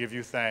everywhere to give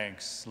you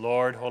thanks,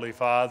 Lord, Holy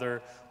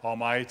Father,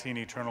 Almighty and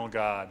eternal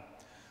God.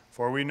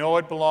 For we know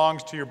it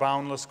belongs to your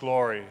boundless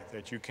glory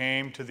that you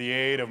came to the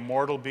aid of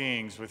mortal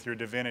beings with your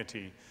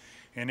divinity,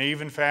 and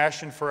even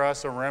fashioned for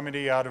us a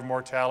remedy out of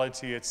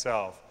mortality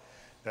itself,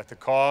 that the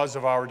cause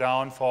of our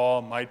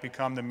downfall might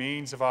become the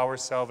means of our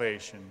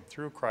salvation,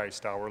 through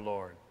Christ our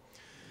Lord.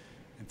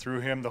 And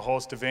through him the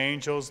host of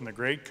angels and the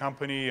great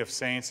company of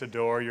saints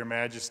adore your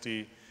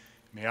majesty.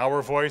 May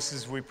our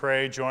voices, we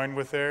pray, join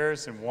with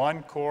theirs in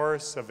one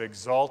chorus of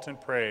exultant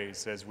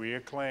praise as we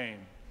acclaim.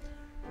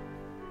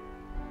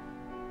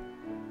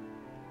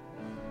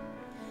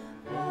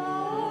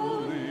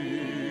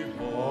 Holy,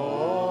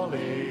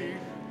 holy,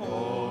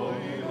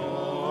 holy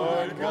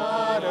Lord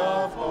God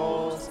of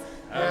hosts,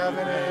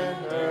 heaven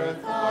and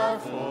earth are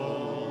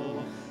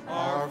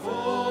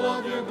full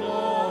of your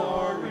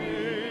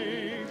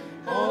glory.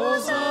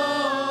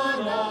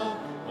 Hosanna,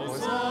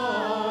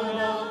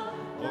 Hosanna,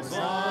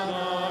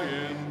 Hosanna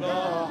in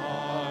the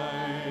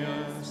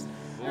highest.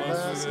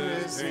 Blessed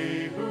is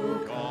he who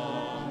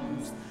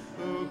comes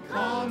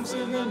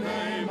in the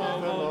name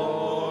of the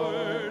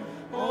Lord.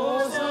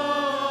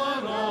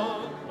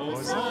 Hosanna,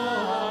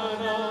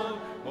 Hosanna,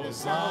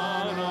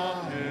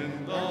 Hosanna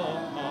in the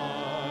highest.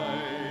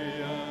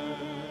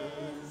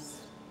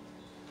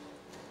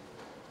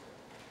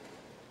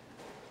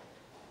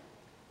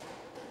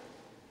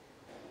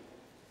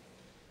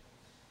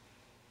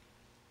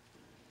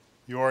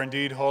 You are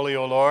indeed holy,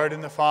 O Lord,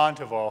 and the font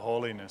of all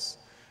holiness.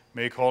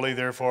 Make holy,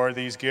 therefore,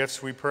 these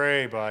gifts, we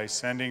pray, by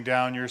sending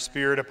down your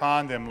Spirit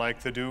upon them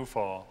like the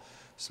dewfall,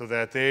 so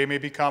that they may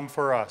become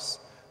for us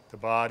the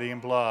body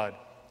and blood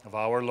of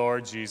our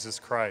Lord Jesus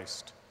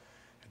Christ.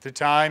 At the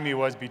time he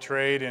was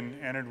betrayed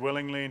and entered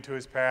willingly into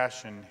his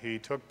passion, he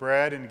took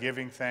bread and,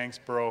 giving thanks,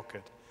 broke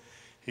it.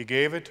 He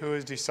gave it to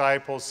his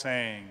disciples,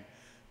 saying,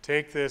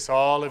 "Take this,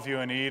 all of you,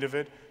 and eat of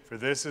it, for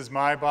this is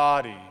my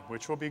body,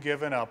 which will be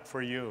given up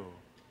for you."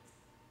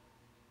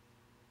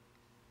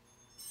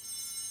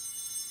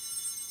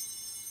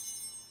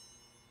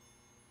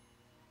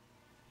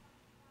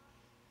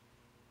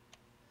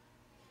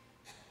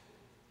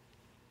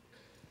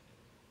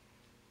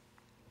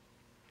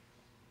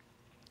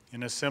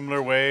 In a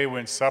similar way,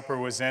 when supper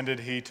was ended,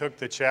 he took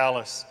the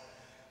chalice.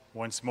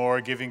 Once more,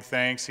 giving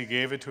thanks, he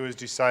gave it to his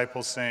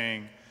disciples,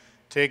 saying,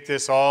 "Take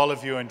this, all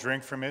of you, and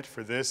drink from it,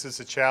 for this is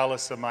the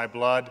chalice of my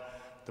blood,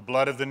 the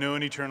blood of the new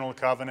and eternal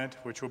covenant,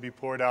 which will be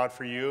poured out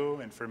for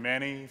you and for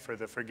many for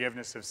the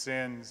forgiveness of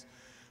sins.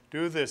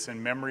 Do this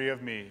in memory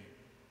of me."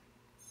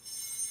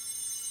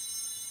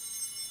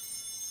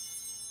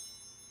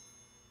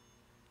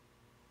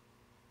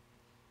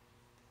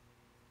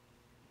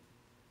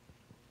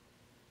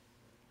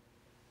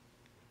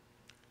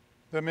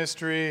 The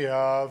mystery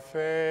of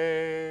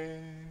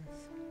faith.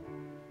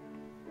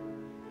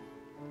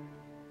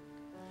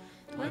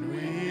 When we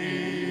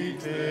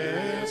eat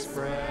this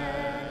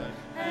bread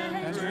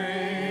and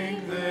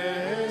drink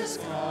this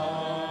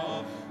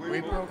cup,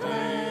 we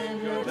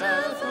proclaim your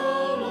death,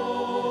 O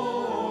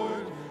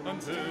Lord,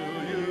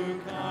 until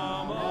you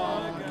come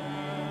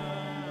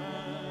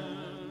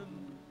again.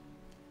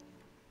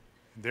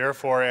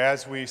 Therefore,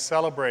 as we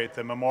celebrate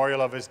the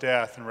memorial of his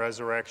death and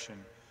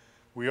resurrection,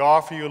 we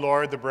offer you,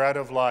 Lord, the bread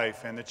of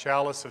life and the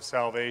chalice of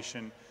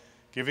salvation,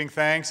 giving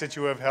thanks that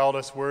you have held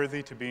us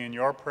worthy to be in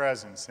your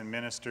presence and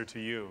minister to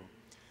you.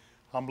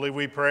 Humbly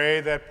we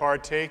pray that,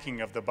 partaking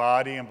of the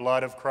body and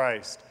blood of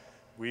Christ,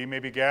 we may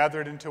be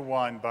gathered into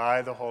one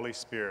by the Holy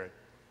Spirit.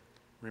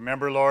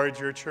 Remember, Lord,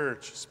 your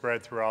church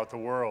spread throughout the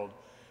world.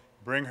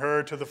 Bring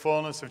her to the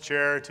fullness of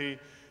charity,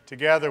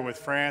 together with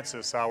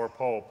Francis, our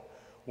Pope,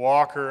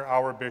 Walker,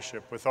 our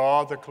Bishop, with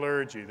all the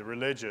clergy, the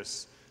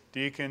religious,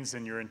 deacons,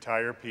 and your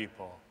entire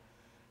people.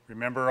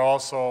 Remember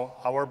also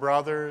our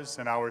brothers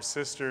and our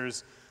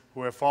sisters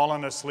who have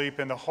fallen asleep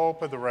in the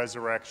hope of the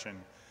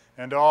resurrection,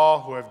 and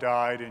all who have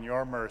died in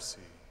your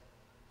mercy.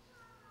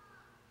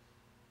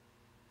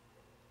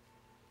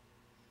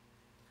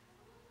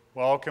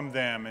 Welcome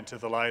them into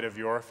the light of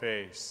your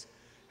face.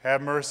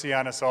 Have mercy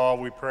on us all,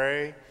 we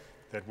pray,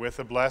 that with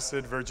the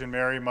Blessed Virgin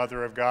Mary,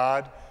 Mother of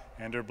God,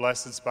 and her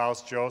blessed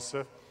spouse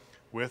Joseph,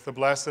 with the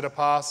blessed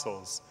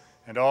apostles,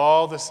 and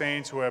all the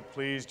saints who have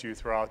pleased you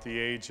throughout the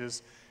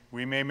ages,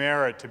 we may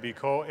merit to be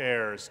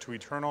co-heirs to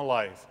eternal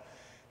life,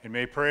 and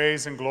may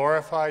praise and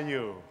glorify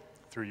you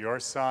through your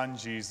Son,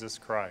 Jesus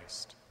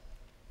Christ.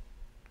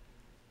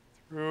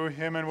 Through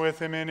him and with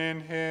him and in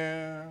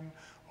him,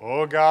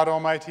 O God,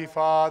 Almighty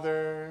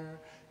Father,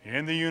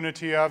 in the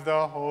unity of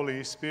the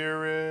Holy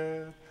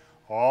Spirit,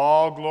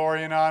 all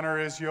glory and honor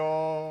is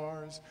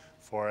yours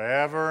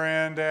forever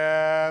and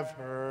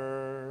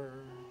ever.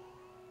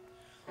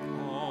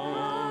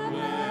 Amen,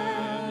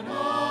 amen,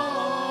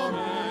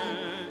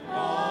 amen.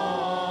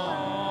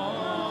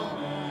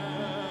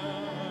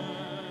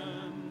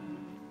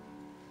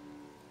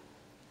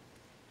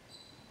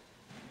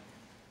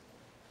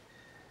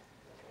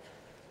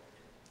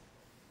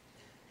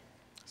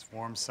 This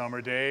warm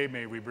summer day,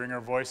 may we bring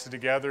our voices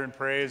together and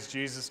pray as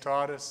Jesus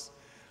taught us.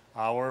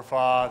 Our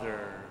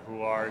Father,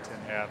 who art in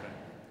heaven,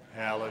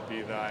 hallowed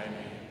be thy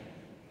name.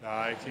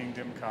 Thy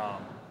kingdom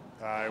come,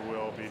 thy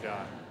will be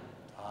done,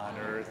 on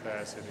earth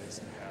as it is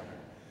in heaven.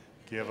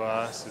 Give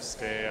us this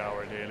day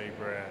our daily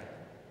bread,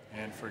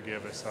 and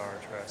forgive us our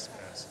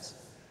trespasses,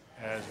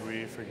 as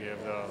we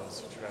forgive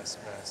those who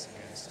trespass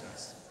against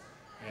us.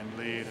 And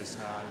lead us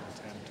not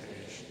into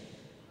temptation,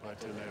 but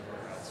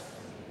deliver us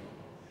from evil.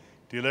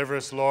 Deliver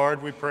us,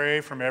 Lord, we pray,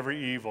 from every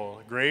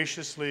evil.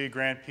 Graciously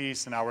grant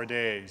peace in our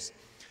days,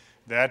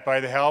 that by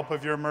the help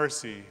of your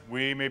mercy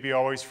we may be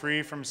always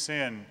free from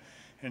sin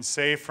and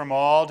safe from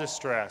all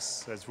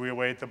distress, as we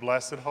await the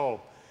blessed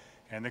hope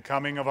and the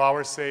coming of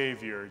our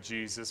Savior,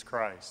 Jesus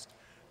Christ.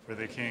 For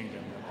the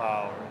kingdom, the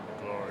power, and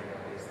the glory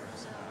are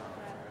yours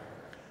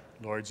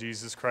now. Lord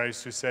Jesus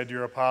Christ, who said to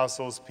your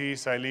apostles,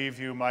 "Peace I leave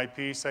you, my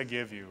peace I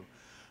give you,"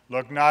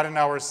 look not on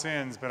our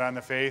sins, but on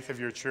the faith of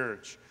your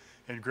church,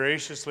 and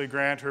graciously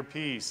grant her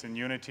peace and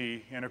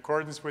unity in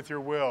accordance with your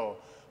will,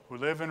 who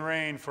live and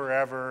reign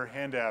forever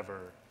and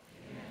ever.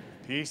 Amen.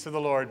 Peace of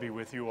the Lord be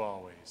with you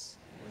always.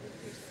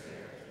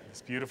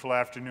 This beautiful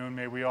afternoon,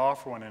 may we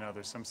offer one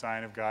another some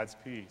sign of God's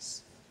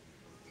peace.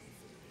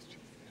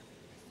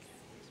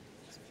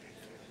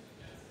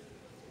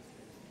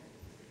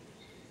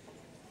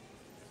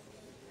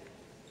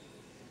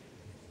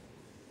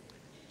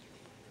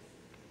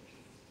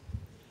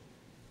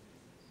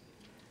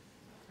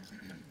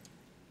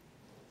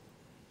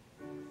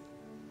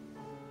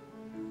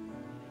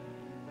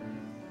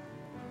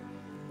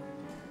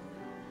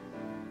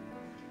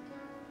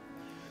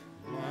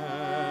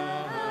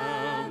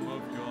 Lamb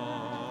of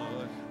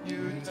God,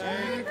 you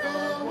take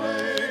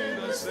away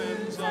the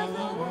sins of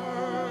the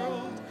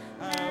world.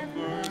 Have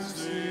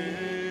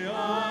mercy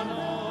on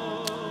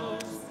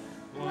us.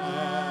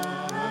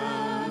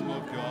 Lamb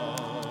of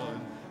God,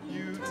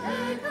 you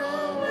take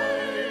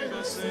away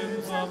the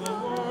sins of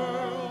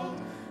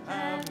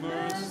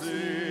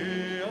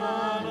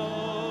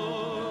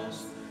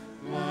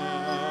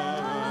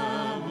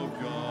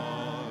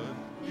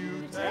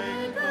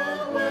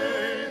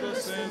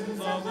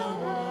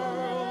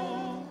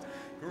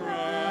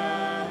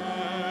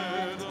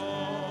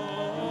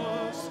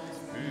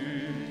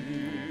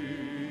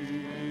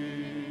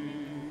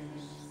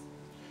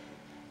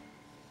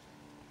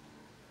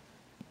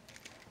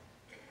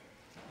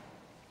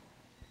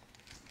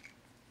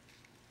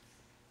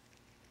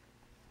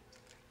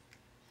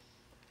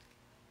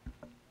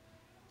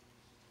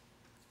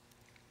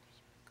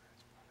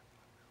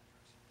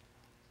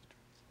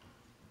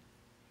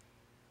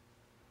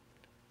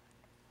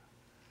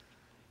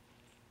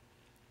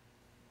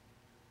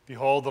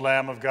Behold the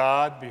Lamb of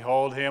God,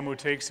 behold him who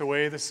takes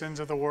away the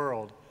sins of the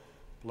world.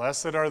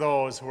 Blessed are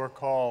those who are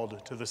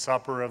called to the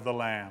supper of the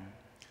Lamb.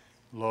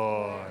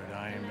 Lord,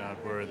 I am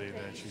not worthy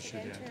that you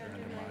should enter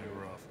under my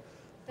roof,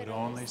 but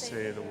only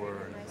say the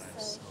word, and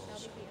my soul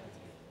shall be.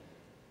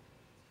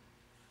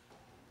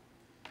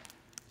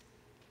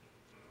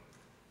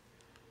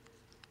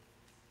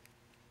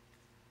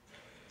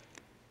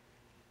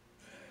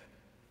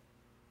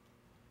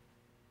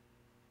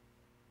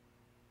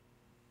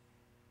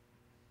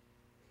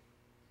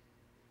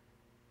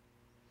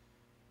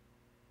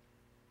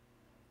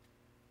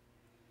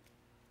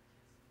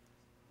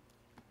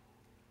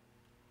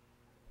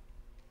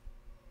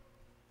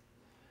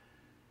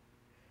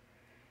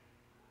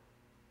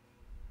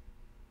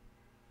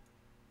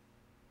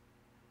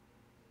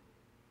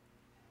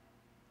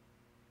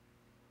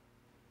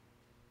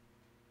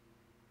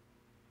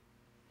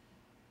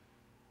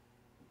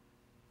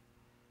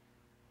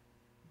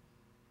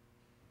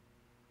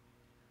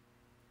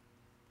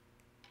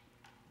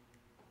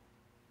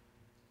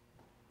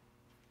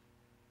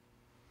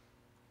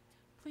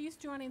 Please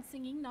join in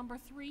singing number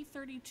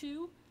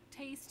 332,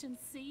 Taste and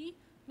See,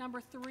 number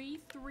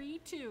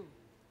 332.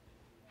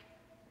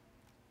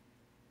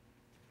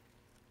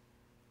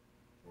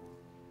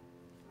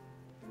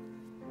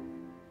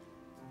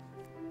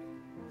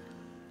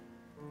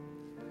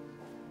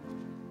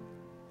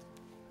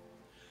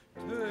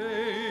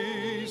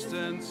 Taste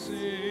and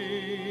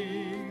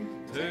see,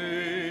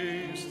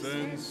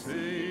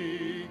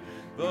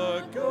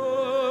 the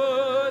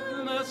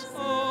goodness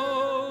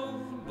of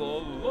the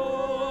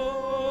Lord.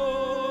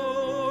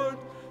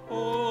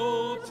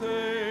 Oh,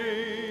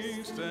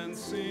 taste and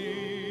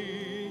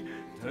see,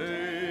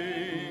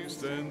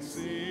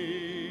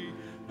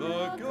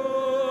 the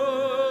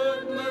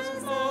goodness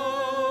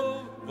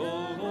of the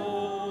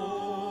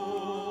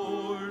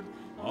Lord,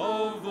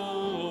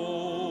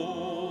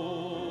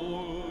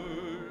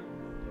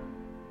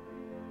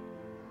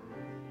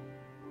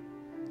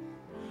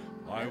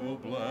 I will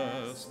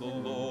bless the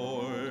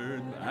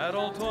Lord at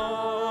all times.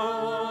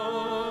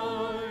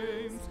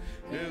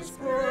 His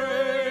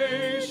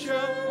praise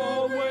shall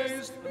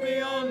always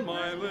be on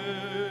my lips.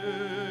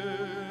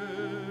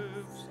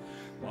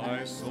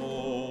 My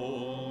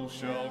soul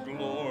shall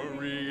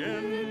glory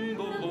in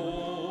the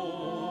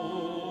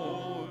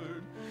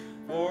Lord,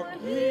 for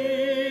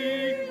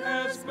he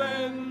has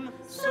been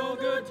so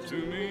good to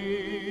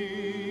me.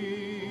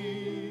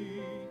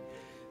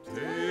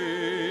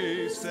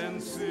 Taste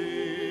and see,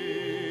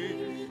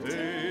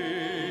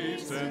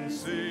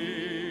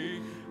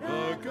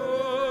 the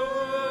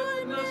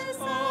goodness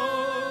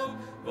of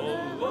the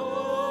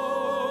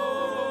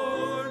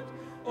Lord.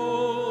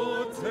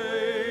 Oh,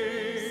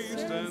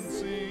 taste and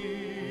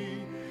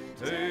see,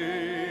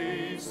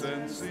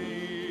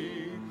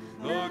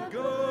 the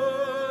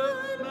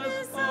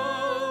goodness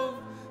of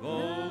the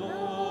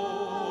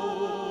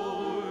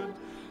Lord,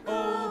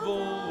 of the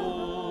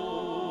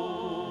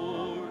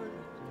Lord.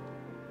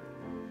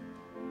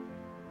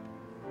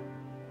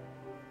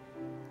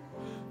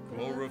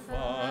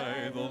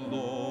 Glorify the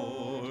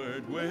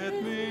Lord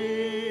with me.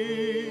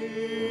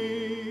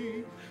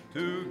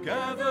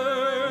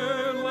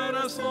 Together let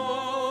us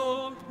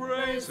all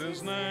praise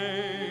his name.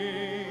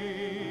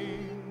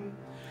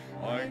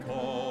 I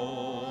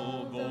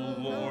called the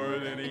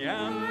Lord and he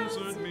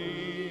answered me.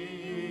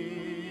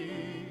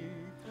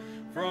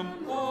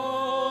 From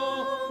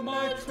all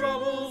my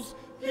troubles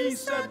he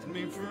set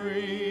me free.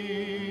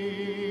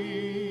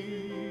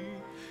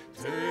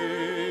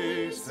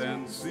 Taste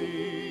and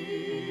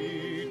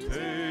see,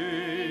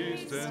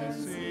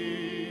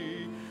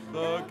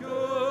 the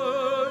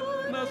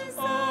goodness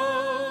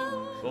of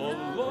the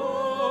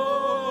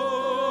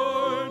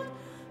Lord.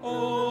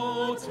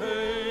 Oh,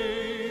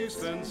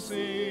 taste and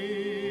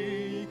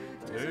see,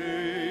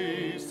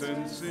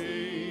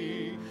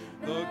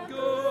 the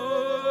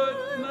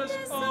goodness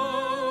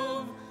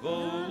of the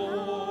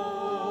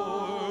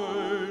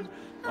Lord,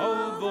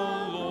 of the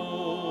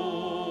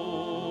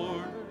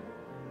Lord.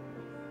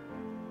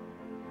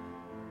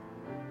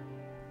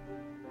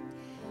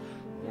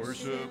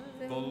 Worship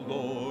the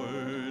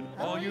Lord,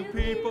 all you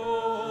people.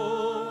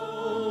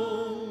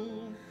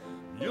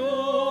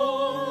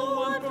 You'll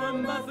want for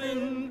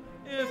nothing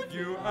if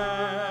you ask.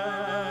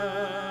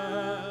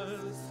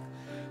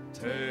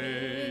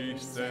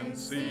 Taste and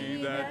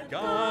see that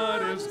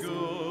God is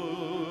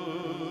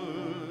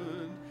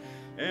good.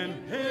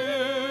 In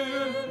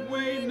him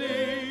we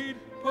need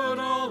put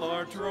all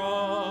our trust.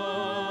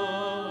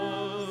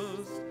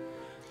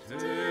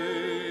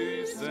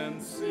 Taste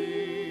and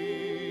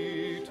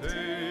see,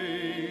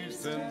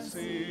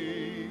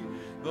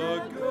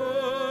 the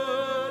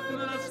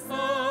goodness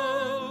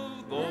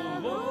of the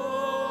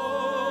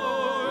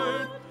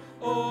Lord.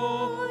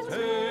 Oh,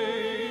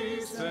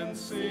 taste and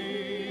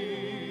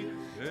see,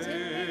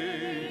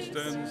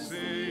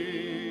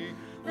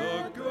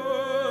 the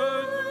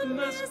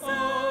goodness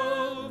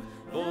of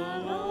the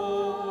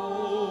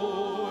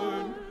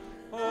Lord,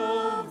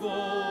 of the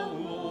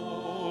Lord.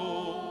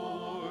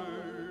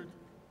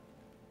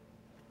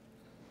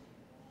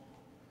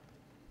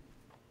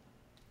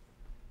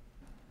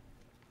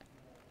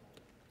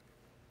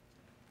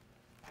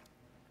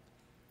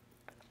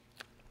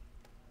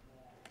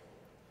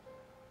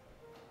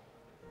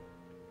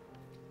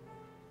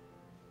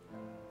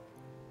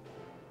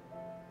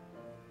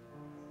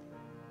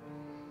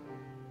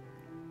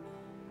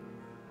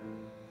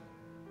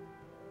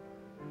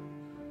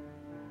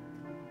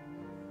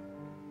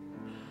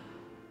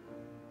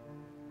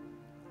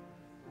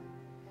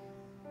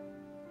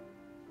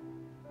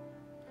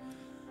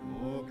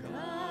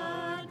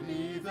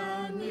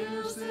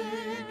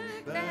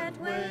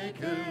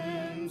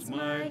 quickens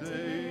my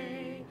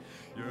day.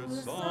 Your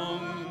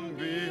song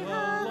be a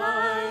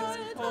light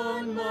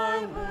on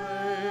my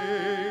way.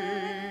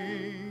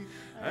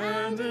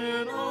 And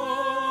in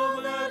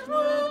all that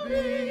will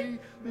be,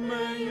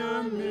 may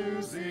your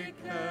music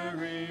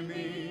carry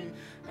me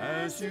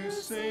as you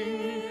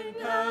sing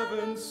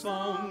heaven's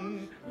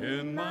song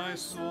in my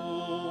soul.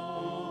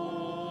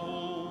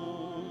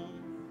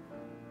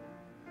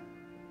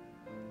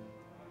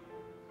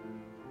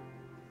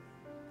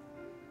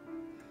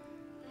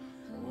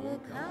 Oh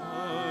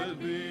God,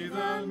 be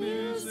the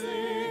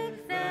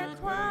music that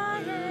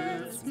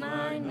quiets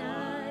my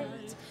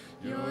night.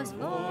 Your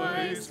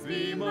voice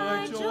be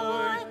my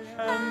joy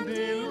and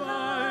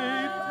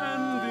delight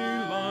and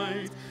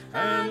delight.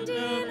 And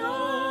in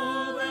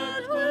all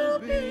that will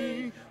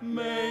be,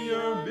 may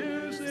your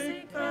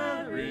music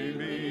carry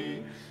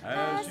me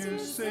as you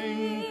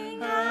sing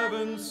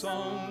heaven's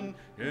song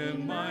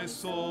in my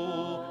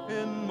soul,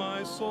 in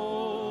my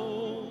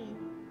soul.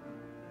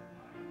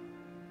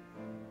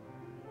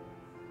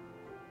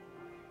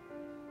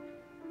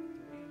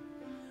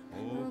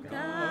 Oh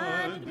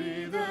God,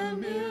 be the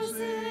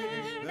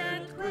music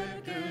that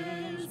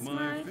quickens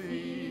my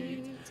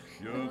feet.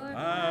 Your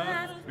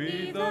path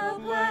be the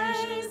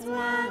place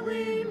where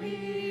we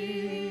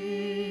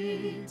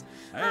meet.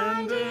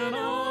 And in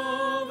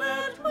all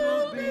that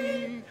will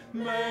be,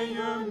 may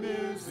your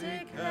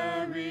music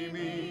carry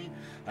me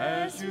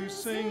as you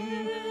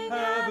sing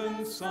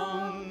heaven's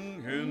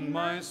song in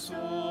my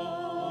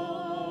soul.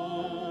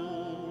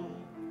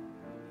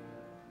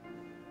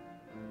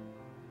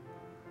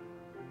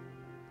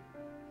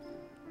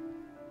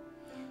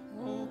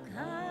 Oh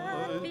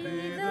God,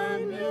 be the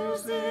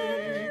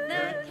music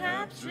that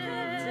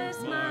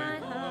captures my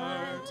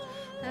heart.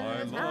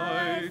 My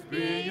life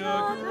be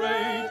a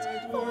great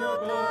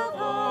work of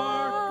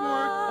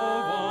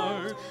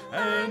art,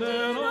 and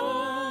in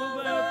all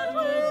that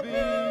will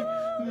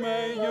be,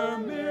 may your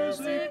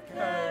music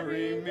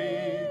carry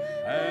me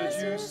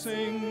as you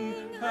sing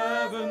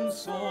heaven's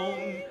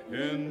song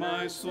in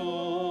my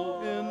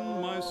soul,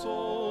 in my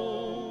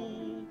soul.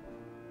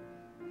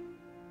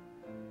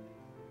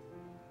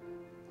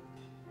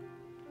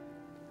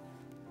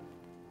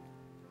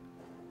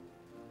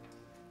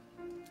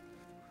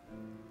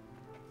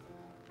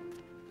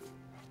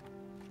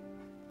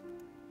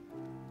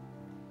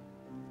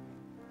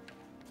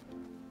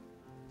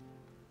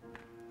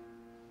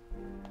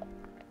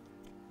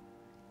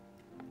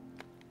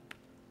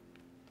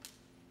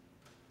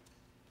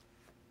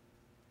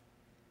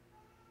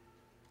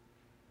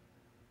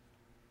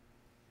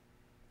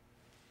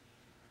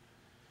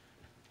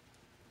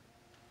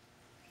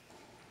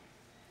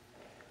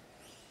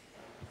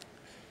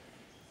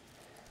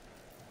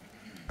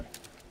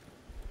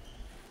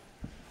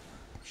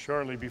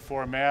 Shortly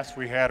before Mass,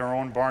 we had our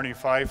own Barney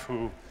Fife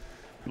who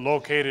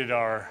located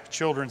our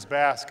children's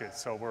basket.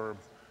 So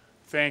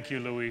thank you,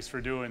 Louise, for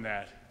doing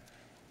that.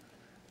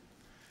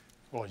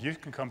 Well, you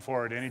can come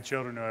forward. Any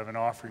children who have an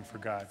offering for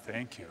God,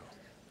 thank you.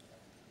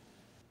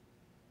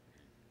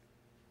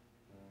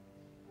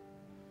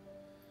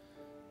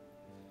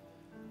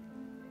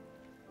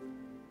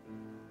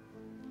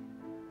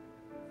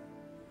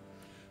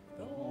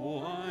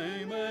 Though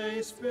I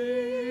may speak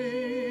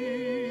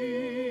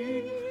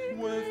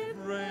with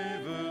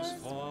bravest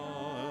fire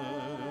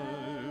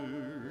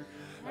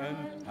and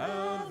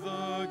have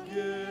the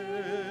gift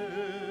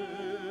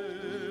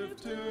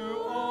to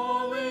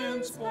all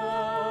inspire,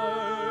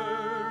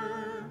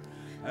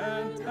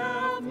 and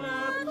have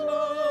not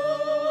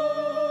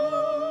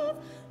love,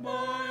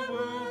 my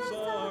words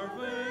are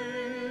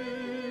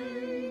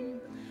vain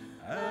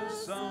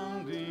as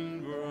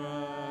sounding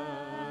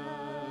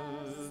brass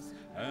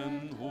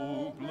and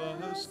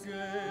hopeless gain.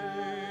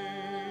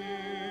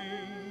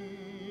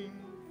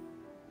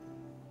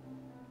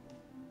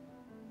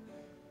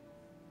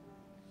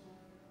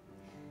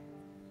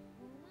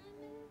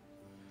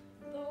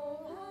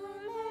 Though I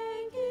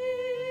may give,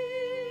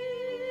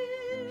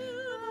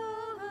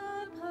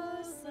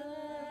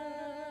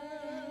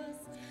 possess,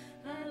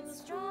 and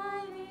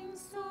striving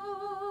so,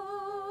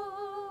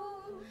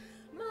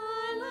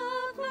 my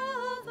love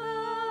profess,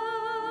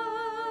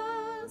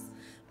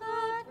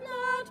 but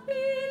not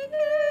begin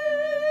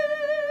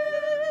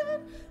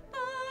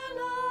by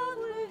love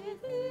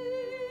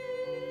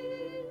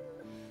within,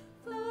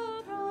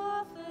 the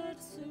prophet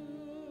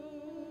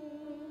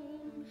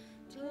soon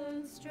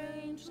turns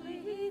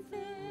strangely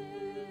thin.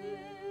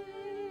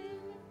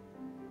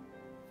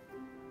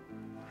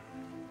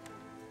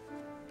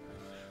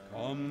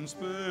 Come,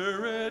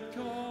 Spirit,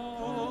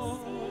 come,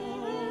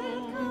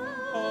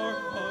 our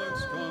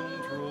hearts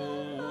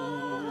control,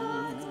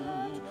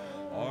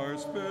 our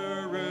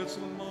spirits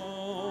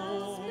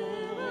long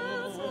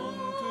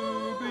to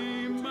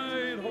be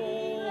made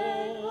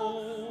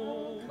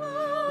whole.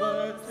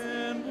 Let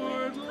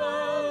inward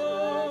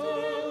love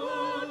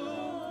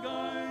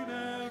guide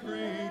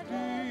every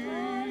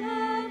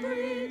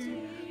deed.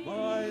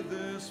 By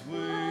this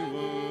we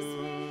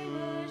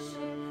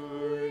worship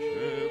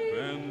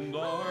and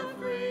are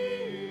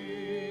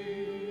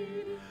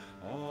free.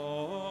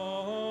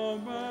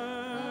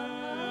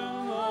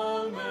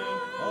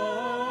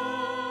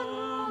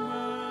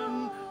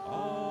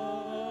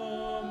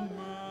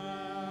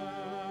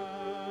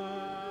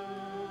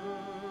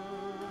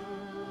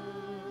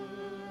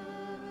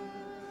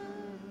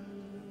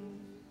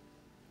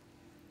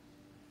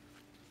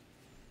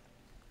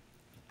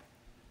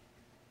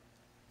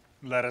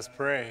 Let us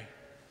pray.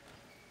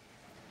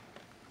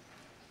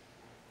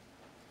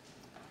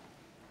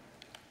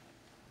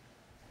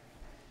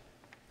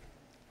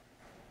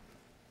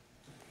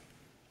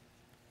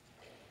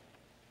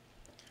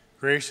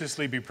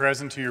 Graciously be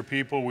present to your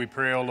people, we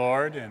pray, O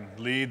Lord, and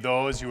lead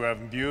those you have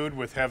imbued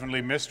with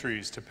heavenly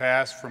mysteries to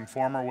pass from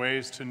former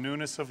ways to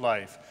newness of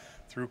life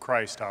through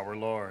Christ our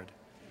Lord.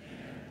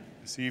 Amen.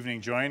 This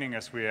evening, joining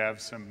us, we have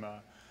some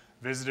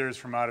visitors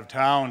from out of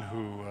town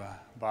who,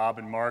 Bob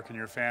and Mark and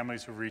your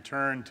families, have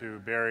returned to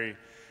bury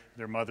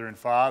their mother and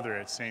father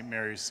at St.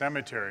 Mary's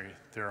Cemetery,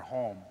 their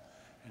home.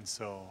 And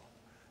so,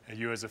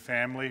 you as a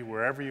family,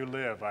 wherever you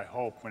live, I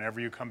hope whenever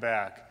you come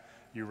back,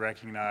 you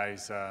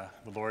recognize the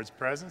Lord's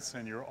presence,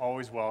 and you're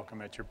always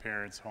welcome at your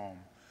parents' home.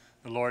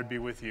 The Lord be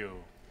with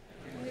you.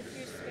 And with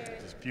your spirit.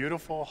 This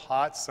beautiful,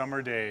 hot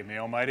summer day, may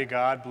Almighty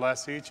God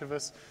bless each of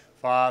us,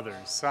 Father,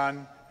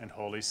 Son, and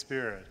Holy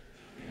Spirit.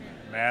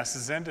 Amen. Mass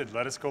is ended.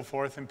 Let us go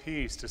forth in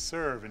peace to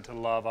serve and to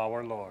love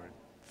our Lord.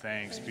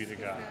 Thanks be to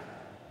God.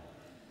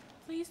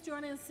 Please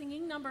join in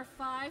singing number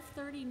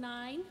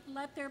 539,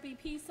 Let There Be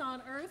Peace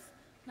on Earth,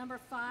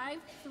 number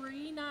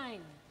 539.